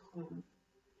votre posture.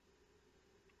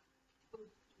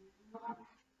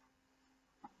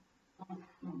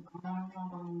 Donc en allongeant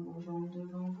vos jambes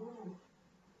devant vous, vous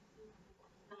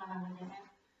poussez à l'arrière.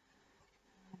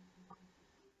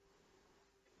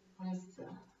 Je vous laisse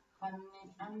ramener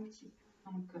un petit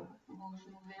peu donc, vos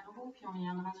genoux vers vous, puis on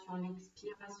viendra sur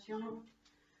l'expiration.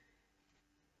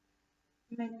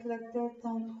 Mettre la tête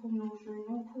entre nos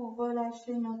genoux pour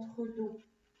relâcher notre dos.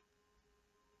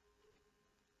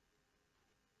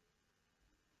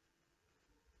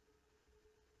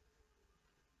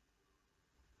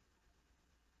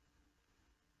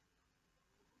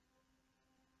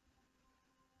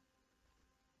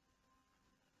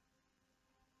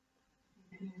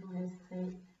 Puis je vous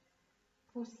laisserai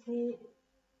pousser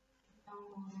dans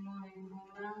vos genoux avec vos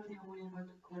mains, dérouler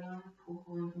votre colonne pour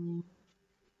revenir.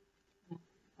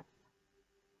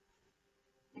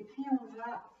 Et puis on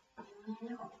va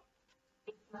venir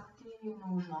écarter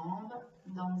nos jambes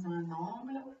dans un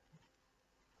angle.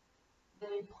 vous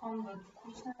allez prendre votre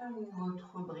coussin ou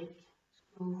votre brique, ce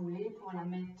que vous voulez, pour le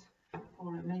mettre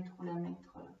ou la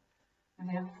mettre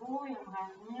vers vous, et on va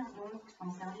venir donc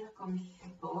s'en servir comme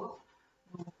support.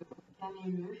 Donc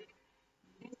calez-le.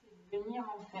 L'idée c'est de venir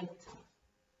en fait,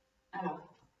 alors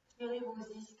tirez vos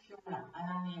ischions là à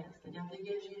l'arrière, c'est-à-dire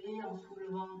dégagez-les en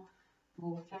soulevant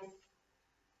vos fesses,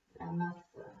 la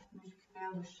masse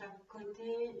musculaire de chaque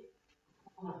côté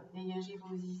pour dégager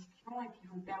vos ischions et puis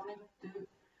vous permettre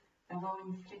d'avoir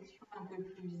une flexion un peu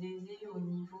plus aisée au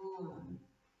niveau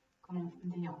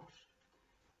des hanches.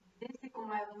 L'idée c'est qu'on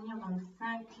va venir donc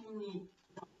s'incliner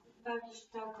dans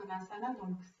Upavishta Konasana,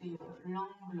 donc c'est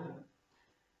l'angle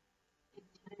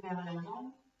étiré vers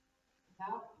l'avant,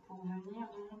 là pour venir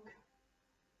donc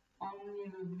emmener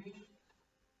le buste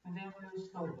vers le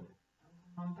sol.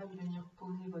 Vous n'avez pas de venir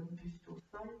poser votre buste au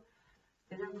sol,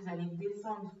 c'est-à-dire que vous allez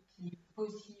descendre ce qui est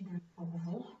possible pour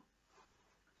vous.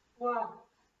 Soit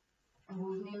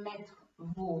vous venez mettre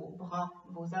vos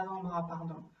avant-bras,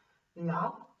 pardon,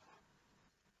 là,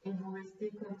 et vous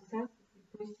restez comme ça si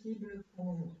c'est possible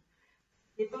pour vous. Si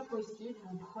ce n'est pas possible,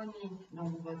 vous prenez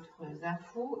donc votre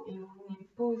zafou et vous venez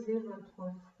poser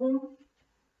votre front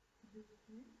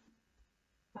dessus,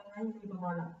 pareil les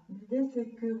bras là. L'idée c'est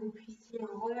que vous puissiez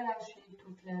relâcher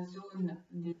toute la zone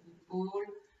des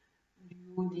épaules,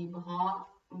 du haut des bras,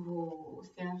 vos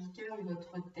cervicales et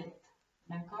votre tête.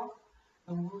 D'accord?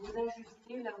 Donc vous vous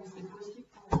ajustez là où c'est possible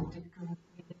pour vous. Peut-être que vous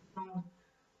pouvez descendre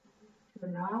jusque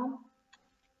là.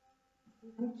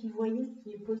 C'est vous qui voyez ce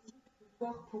qui est possible ce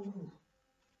soir pour vous.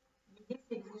 L'idée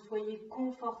c'est que vous soyez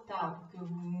confortable, que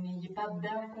vous n'ayez pas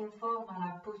d'inconfort dans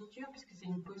la posture, puisque c'est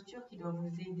une posture qui doit vous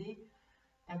aider,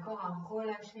 d'accord, à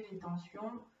relâcher les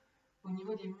tensions au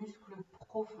niveau des muscles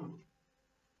profonds.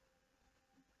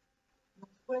 Donc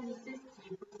choisissez ce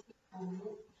qui est possible pour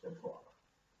vous ce soir.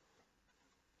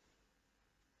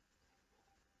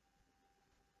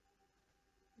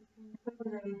 Une fois que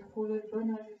vous avez trouvé le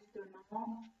bon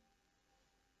ajustement,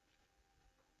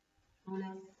 je vous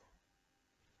laisse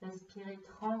respirer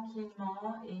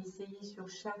tranquillement et essayez sur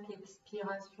chaque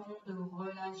expiration de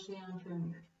relâcher un peu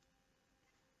mieux.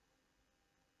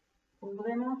 Il faut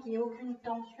vraiment qu'il n'y ait aucune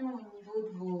tension au niveau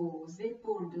de vos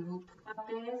épaules, de vos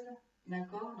trapèzes,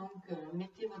 d'accord? Donc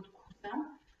mettez votre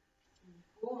coussin s'il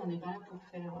faut. On n'est pas là pour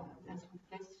faire la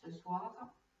souplesse ce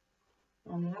soir.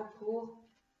 On est là pour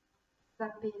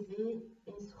s'apaiser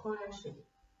et se relâcher.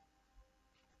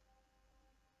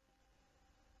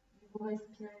 Vous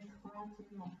respirez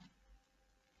tranquillement.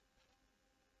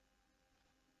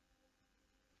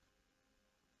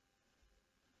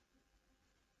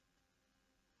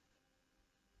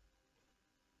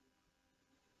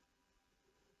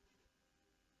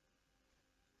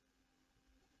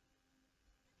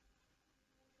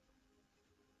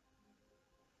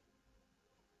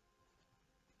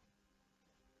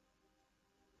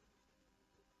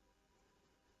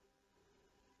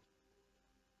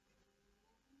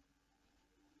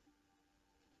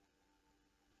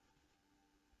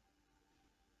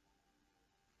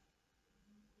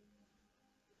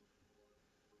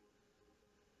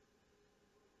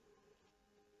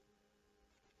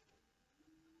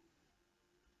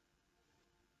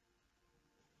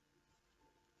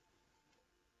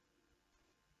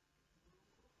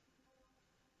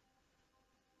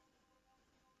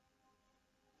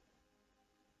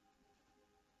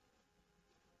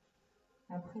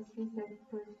 Appréciez cette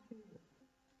posture.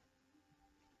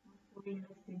 Vous pouvez y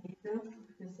rester des heures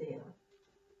parce que c'est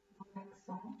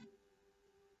relaxant.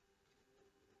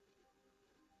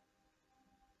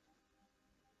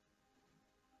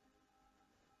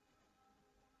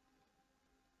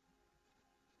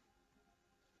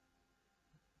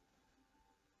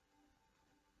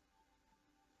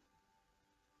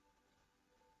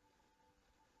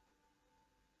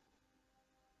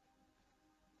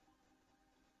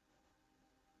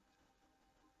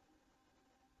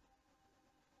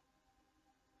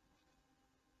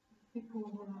 Et pour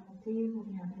remonter, vous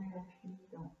viendrez appuyer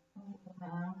dans vos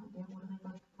mains, vous déroulerez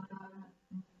votre colonne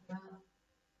vers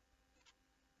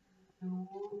le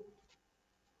haut.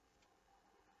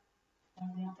 On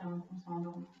vient à un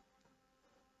s'endorme.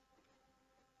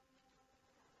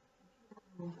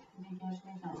 Vous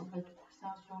dégagerez votre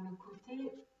coussin sur le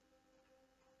côté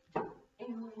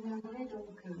et vous viendrez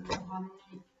donc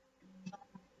ramener les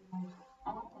jambes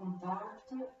en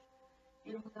contact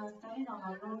et vous installer dans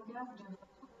la longueur de votre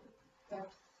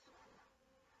tapis.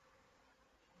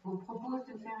 Je vous propose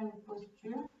de faire une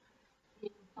posture qui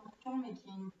est une torsion, mais qui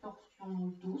est une torsion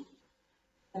douce,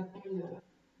 qui s'appelle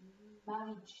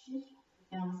Marichi,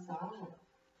 c'est un sage.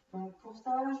 Donc pour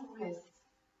ça, je vous laisse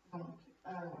donc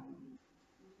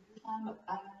les jambes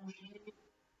à allongé,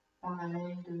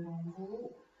 pareil devant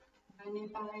vous. Venez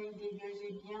pareil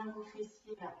dégager bien vos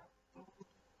fessiers là.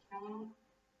 Position.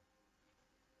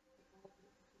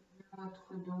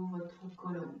 Votre dos, votre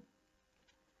colonne.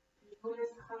 Je vous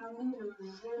laisse ramener le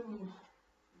genou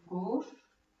gauche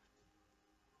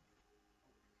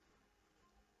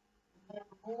vers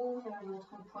vous, vers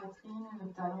votre poitrine,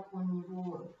 le talon au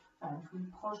niveau, enfin, le plus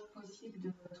proche possible de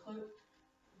votre.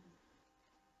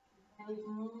 Vous allez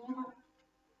venir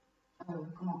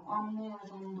emmener la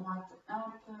jambe droite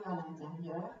un peu à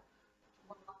l'intérieur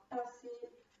pour passer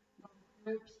donc,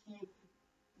 le pied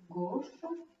gauche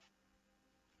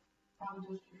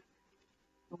par-dessus.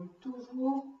 Donc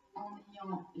toujours en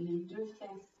ayant les deux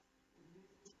fesses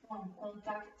en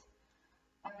contact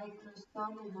avec le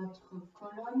sol et votre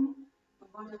colonne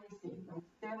redressée. Donc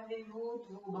servez-vous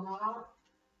de vos bras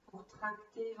pour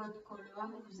tracter votre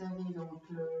colonne. Vous avez donc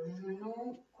le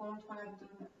genou contre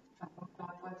l'abdomen, enfin contre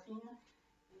la poitrine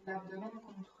et l'abdomen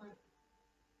contre.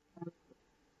 Une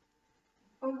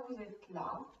fois que vous êtes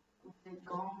là, vous êtes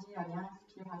grandi à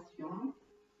l'inspiration,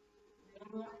 vous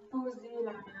allez venir poser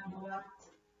la main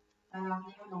droite à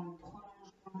l'arrière dans le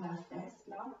prolongement de la fesse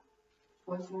là,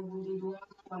 soit sur le bout des doigts,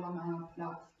 soit la main à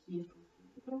plat, ce qui est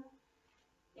possible.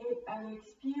 Et à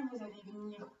l'expire, vous allez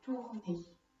venir tourner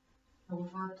sur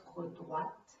votre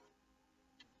droite,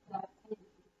 placer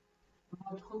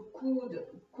votre coude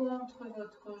contre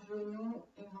votre genou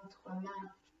et votre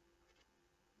main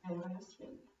vers le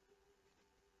ciel.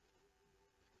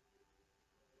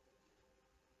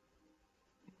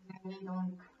 Vous avez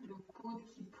donc le coude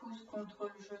qui pousse contre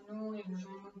le genou et le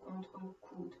genou contre le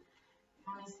coude. Et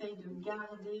on essaye de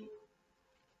garder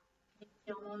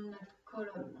l'étirement de notre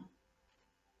colonne.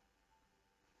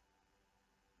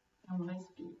 Et on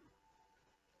respire.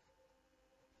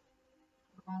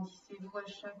 Grandissez-vous à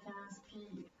chaque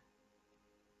inspire.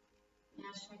 Et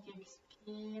à chaque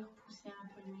expire, poussez un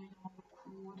peu mieux dans le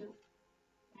coude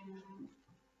et le genou.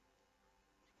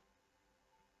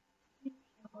 Et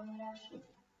puis relâchez.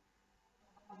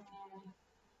 Revenez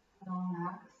dans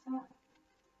l'axe.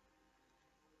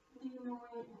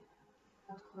 Dénouez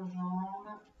votre jambe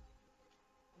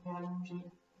et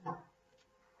allongez là.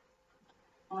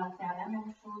 On va faire la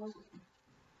même chose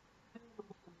de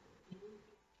l'autre côté.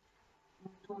 On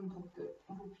tourne pour que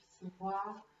vous puissiez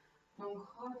voir. Donc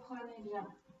reprenez bien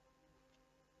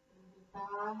le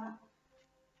départ.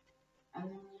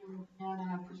 Alignez-vous bien dans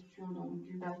la posture donc,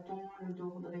 du bâton, le dos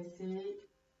redressé.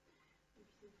 Et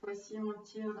puis cette fois-ci, on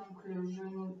tire donc le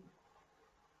genou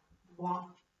droit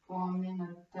pour emmener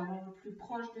notre talon le plus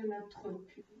proche de notre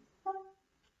cuisse.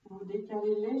 Vous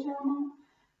décalez légèrement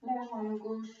la jambe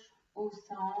gauche au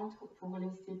centre pour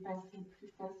laisser passer plus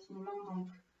facilement donc,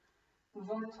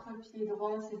 votre pied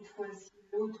droit, cette fois-ci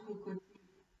l'autre côté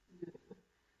de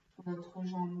votre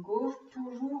jambe gauche,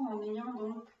 toujours en ayant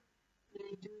donc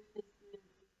les deux fessiers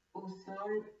au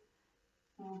sol.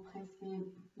 On presse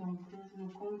donc le genou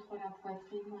contre la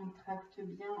poitrine, on tracte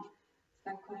bien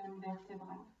sa colonne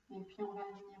vertébrale. Et puis on va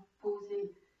venir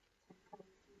poser cette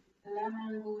fois-ci la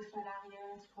main gauche à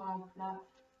l'arrière, soit à plat,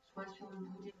 soit sur le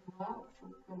bout des doigts. Il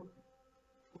faut que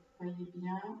vous soyez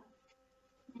bien.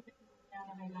 Et puis vous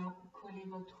viendrez là coller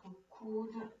votre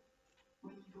coude au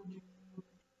niveau du genou.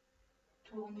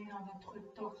 Tournez dans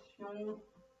votre torsion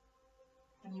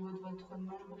au niveau de votre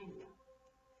nombril.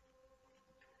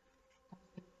 Dans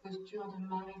cette posture de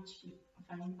marichi,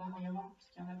 enfin une variante, parce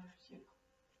qu'il y en a plusieurs.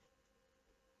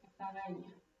 Et pareil,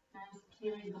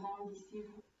 inspirez,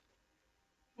 grandissez-vous.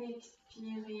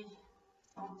 Expirez,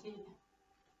 sentez que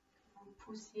vous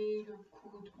poussez le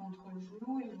coude contre le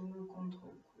genou et le genou contre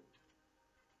le coude.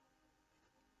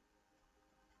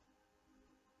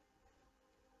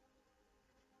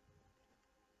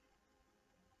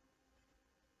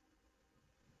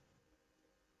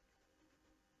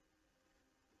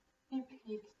 Et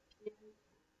puis expirez,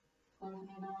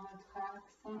 revenez dans votre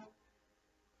axe, vous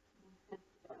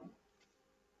faites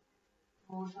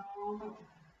vos jambes,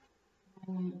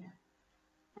 venez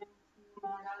un petit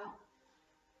moment là,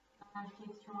 en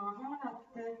inflexion avant, la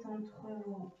tête entre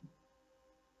vos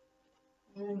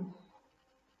genoux.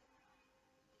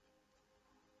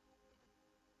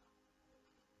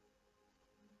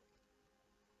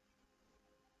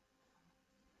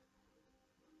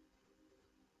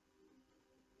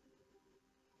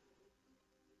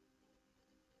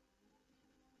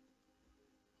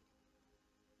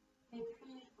 Et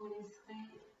puis je vous laisserai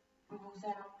vous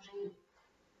allonger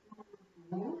sur le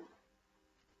dos.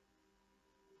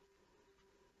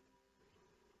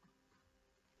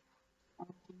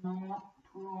 Tranquillement,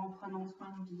 toujours en prenant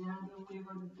soin de bien dérouler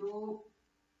votre dos.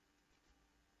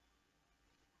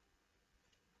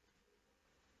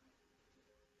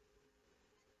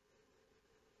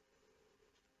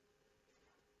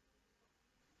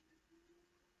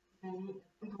 allez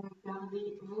donc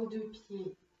garder vos deux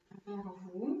pieds vers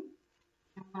vous.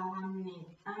 On va ramener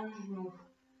un genou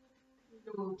puis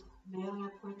l'autre vers la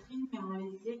poitrine, mais en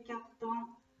les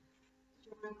écartant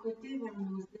sur le côté vers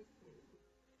nos aisselles.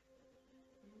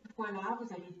 Une fois là,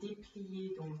 vous allez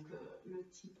déplier donc le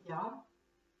tibia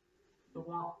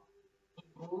droit et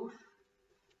gauche.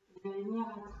 Vous allez venir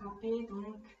attraper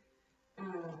donc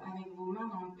avec vos mains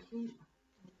dans le pli.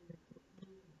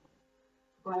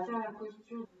 On va faire la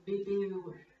posture du bébé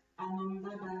heureux,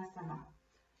 Ananda Balasana.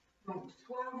 Donc,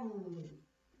 soit vous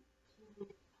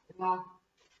pliez là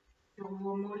sur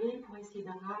vos mollets pour essayer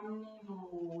de ramener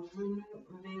vos genoux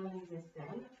vers les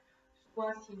aisselles,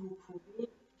 soit si vous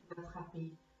pouvez, vous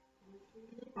attraper. Vous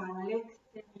pliez par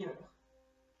l'extérieur.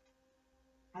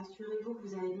 Assurez-vous que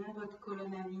vous avez bien votre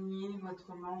colonne alignée,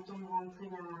 votre menton rentré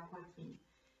vers la poitrine.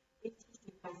 Et si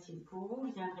c'est facile pour vous,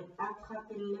 vous viendrez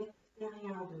attraper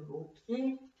l'extérieur de vos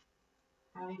pieds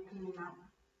avec les mains.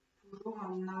 Toujours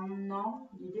en emmenant,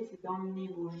 l'idée c'est d'emmener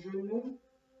vos genoux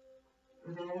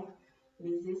vers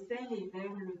les aisselles et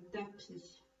vers le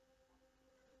tapis.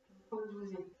 Une fois que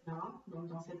vous êtes là, donc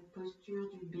dans cette posture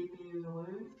du bébé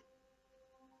heureux,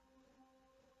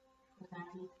 je vous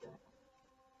invite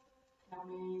à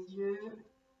fermer les yeux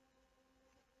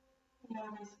et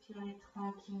à respirer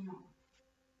tranquillement.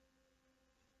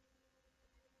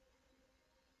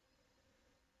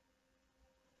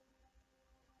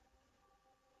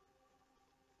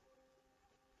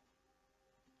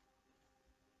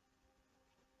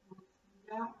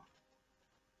 Là,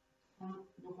 sont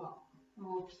droits,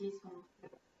 vos pieds sont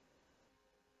faits.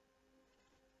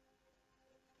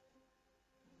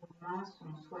 Vos mains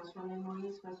sont soit sur les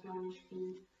mollets, soit sur les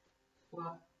chevilles,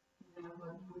 soit vers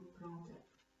votre bout plantaire.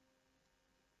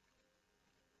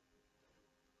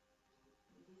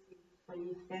 L'idée c'est que vous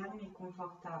soyez ferme et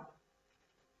confortable.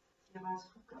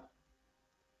 Tirasuka.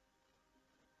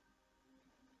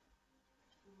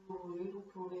 Si vous voulez, vous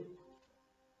pouvez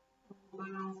vous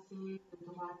balancer de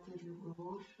droite et de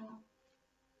gauche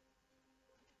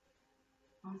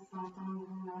en sentant que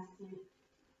vous massez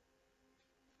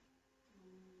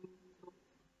le dos.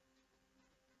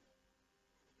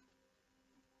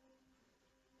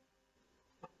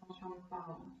 Attention de ne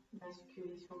pas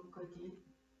basculer sur le côté.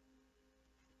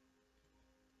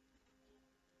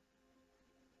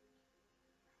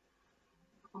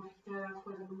 Profitez à la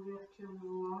fois de l'ouverture de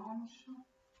vos hanches,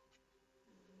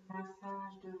 du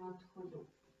massage de votre dos.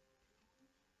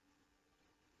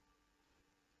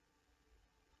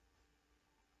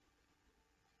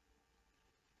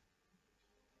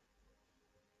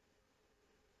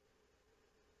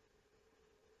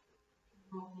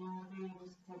 Vous reviendrez vous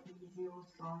stabiliser au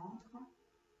centre.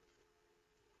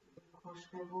 Vous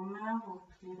décrocherez vos mains, vous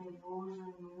replierez vos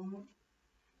genoux.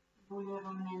 Vous les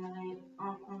ramènerez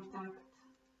en contact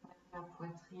avec la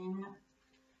poitrine.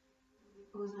 Vous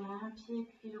poserez un pied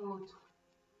puis l'autre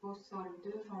au sol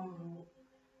devant vous.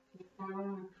 Les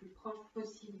talons le plus proche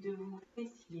possible de vos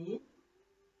fessiers.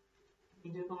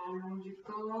 Les deux bras longs du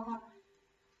corps.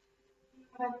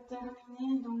 On va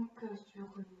terminer donc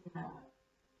sur une table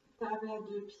à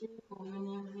deux pieds pour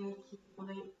venir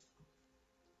rééquilibrer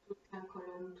toute la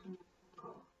colonne, tout notre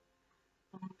corps.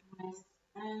 Donc, je vous laisse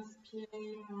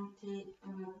inspirer, monter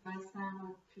votre bassin,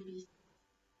 votre pubis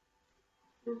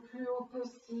le plus haut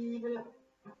possible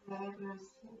vers le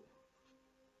ciel.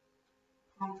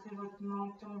 Rentrez votre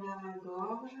menton vers la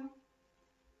gorge.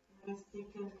 Restez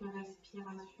quelques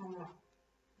respirations là,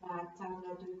 à la table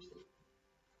à deux pieds.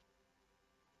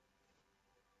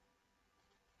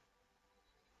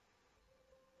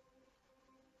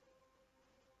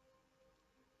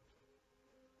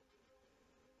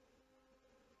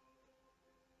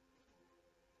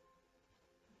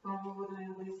 Quand vous voudrez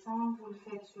redescendre, vous le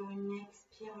faites sur une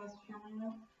expiration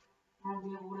en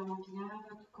déroulant bien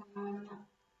votre colonne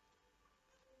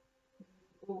du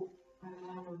haut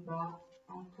vers le bas,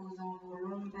 en posant vos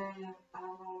lombaires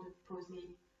avant de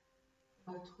poser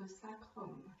votre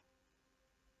sacrum.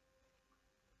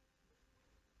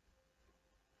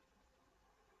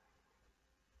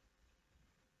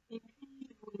 Et puis,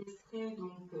 je vous laisserai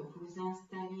donc vous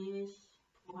installer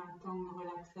pour un temps de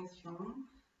relaxation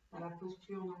à la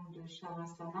posture donc, de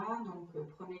Shavasana. Donc,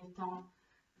 prenez le temps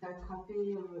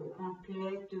d'attraper un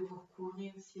plaid, de vous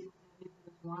recouvrir si vous avez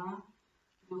besoin,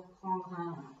 de reprendre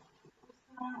un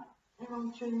coussin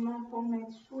éventuellement pour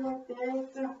mettre sous la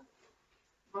tête,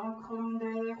 dans le creux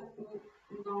lombaire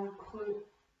ou dans le creux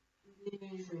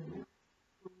des genoux.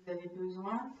 Vous avez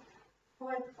besoin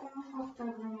pour être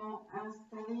confortablement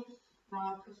installé dans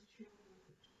la posture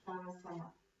de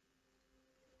Shavasana.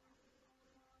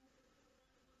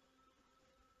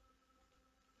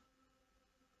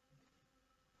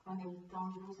 Prenez le temps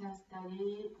de vous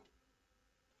installer.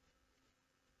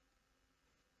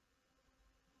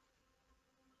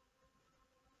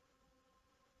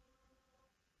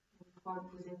 Une fois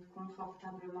que vous êtes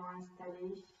confortablement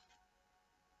installé,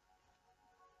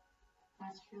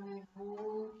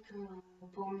 assurez-vous que vos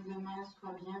paumes de main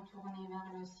soient bien tournées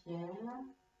vers le ciel,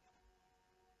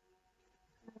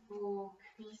 que vos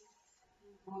cuisses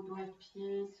et vos doigts de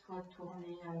pied soient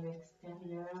tournés à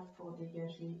l'extérieur pour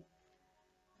dégager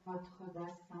votre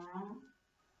bassin.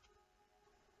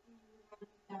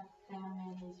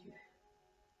 Fermez les yeux.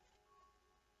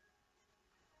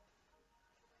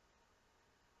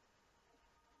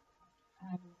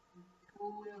 Laissez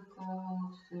tout le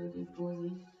corps se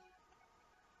déposer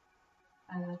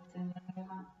à la terre.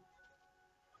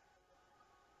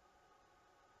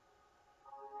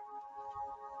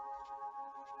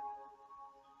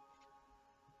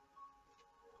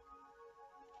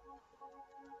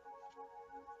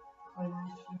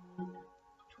 Relâchez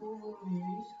tous vos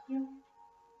muscles,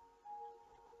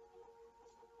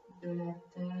 de la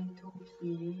tête aux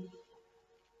pieds.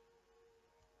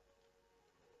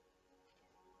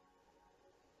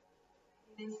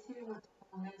 Laissez votre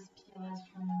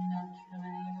respiration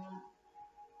naturelle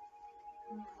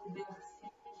vous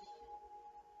bercer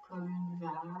comme une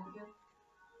vague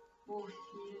au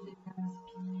fil des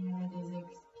inspires et des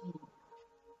expires.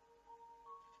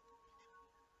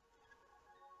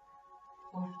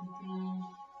 Profitez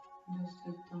de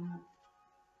ce temps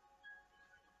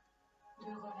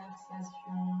de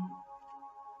relaxation.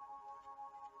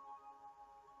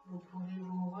 Vous pouvez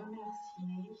vous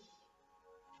remercier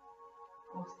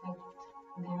pour cette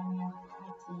dernière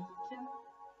pratique.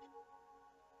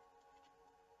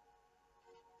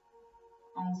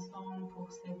 Ensemble pour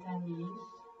cette année,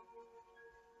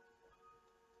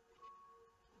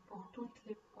 pour toutes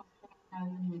les prochaines à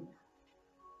venir.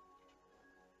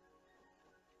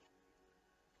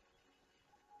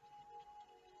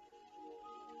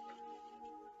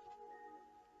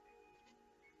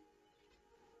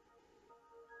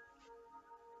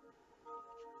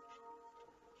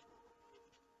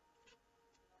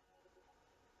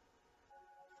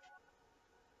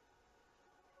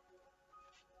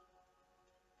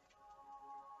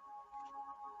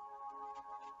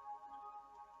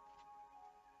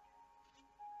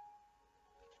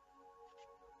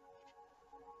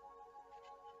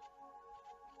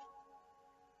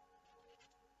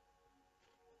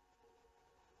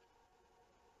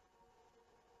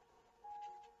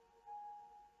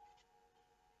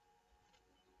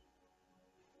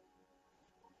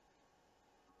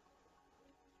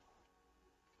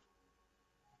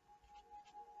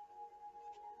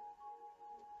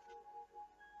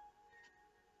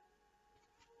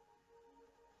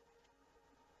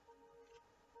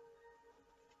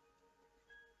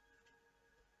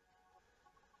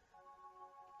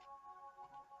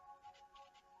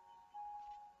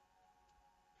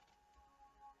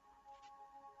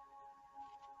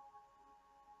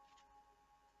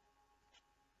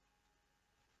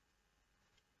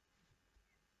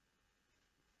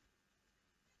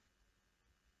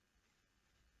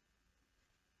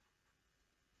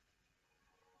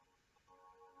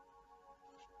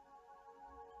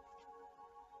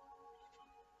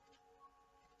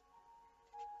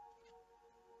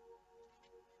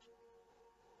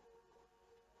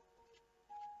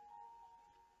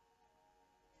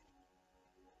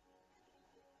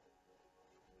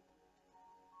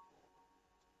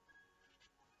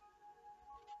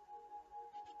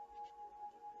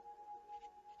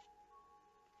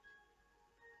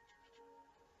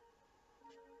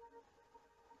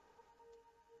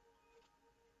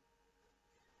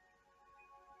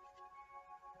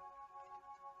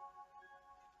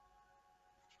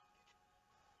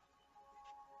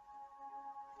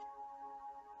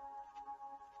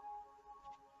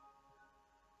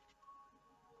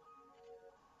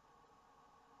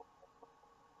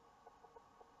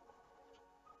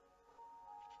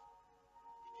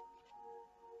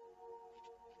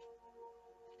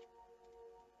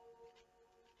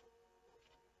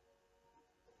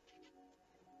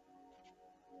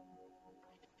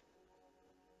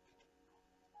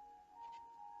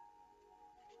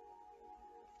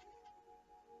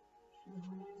 Je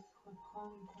vous laisse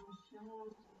reprendre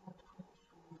conscience de votre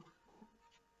souffle,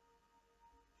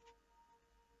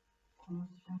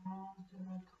 conscience de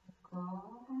votre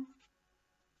corps,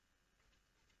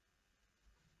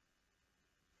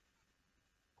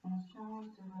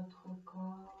 conscience de votre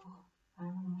corps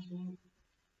allongé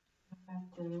sur la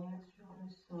terre, sur le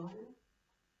sol,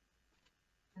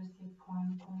 de ses points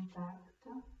de contact.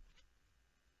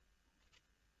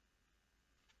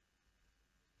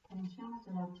 Conscience conscience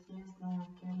de la pièce dans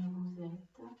laquelle vous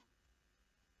êtes,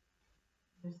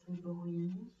 de ces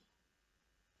bruits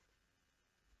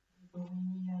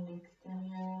à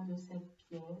l'extérieur de cette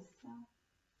pièce.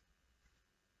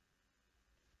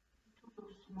 Tout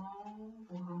doucement,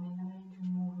 vous ramènerez du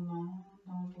mouvement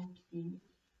dans vos pieds,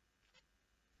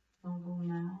 dans vos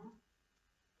mains,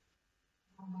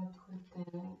 dans votre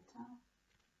tête.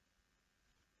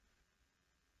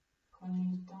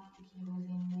 Prenez le temps qui vous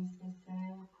est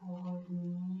nécessaire pour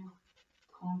revenir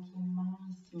tranquillement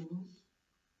ici.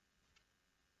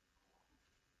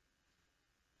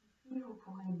 Puis vous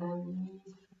pourrez balayer,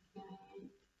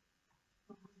 soupirer,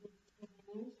 vous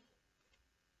étirer,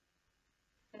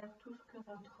 faire tout ce que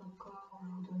votre corps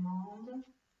vous demande.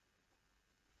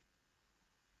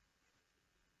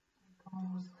 Et quand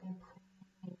vous serez prêt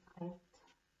et prête,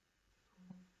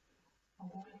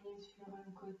 rouler sur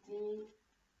un côté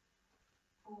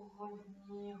pour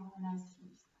revenir en assiette.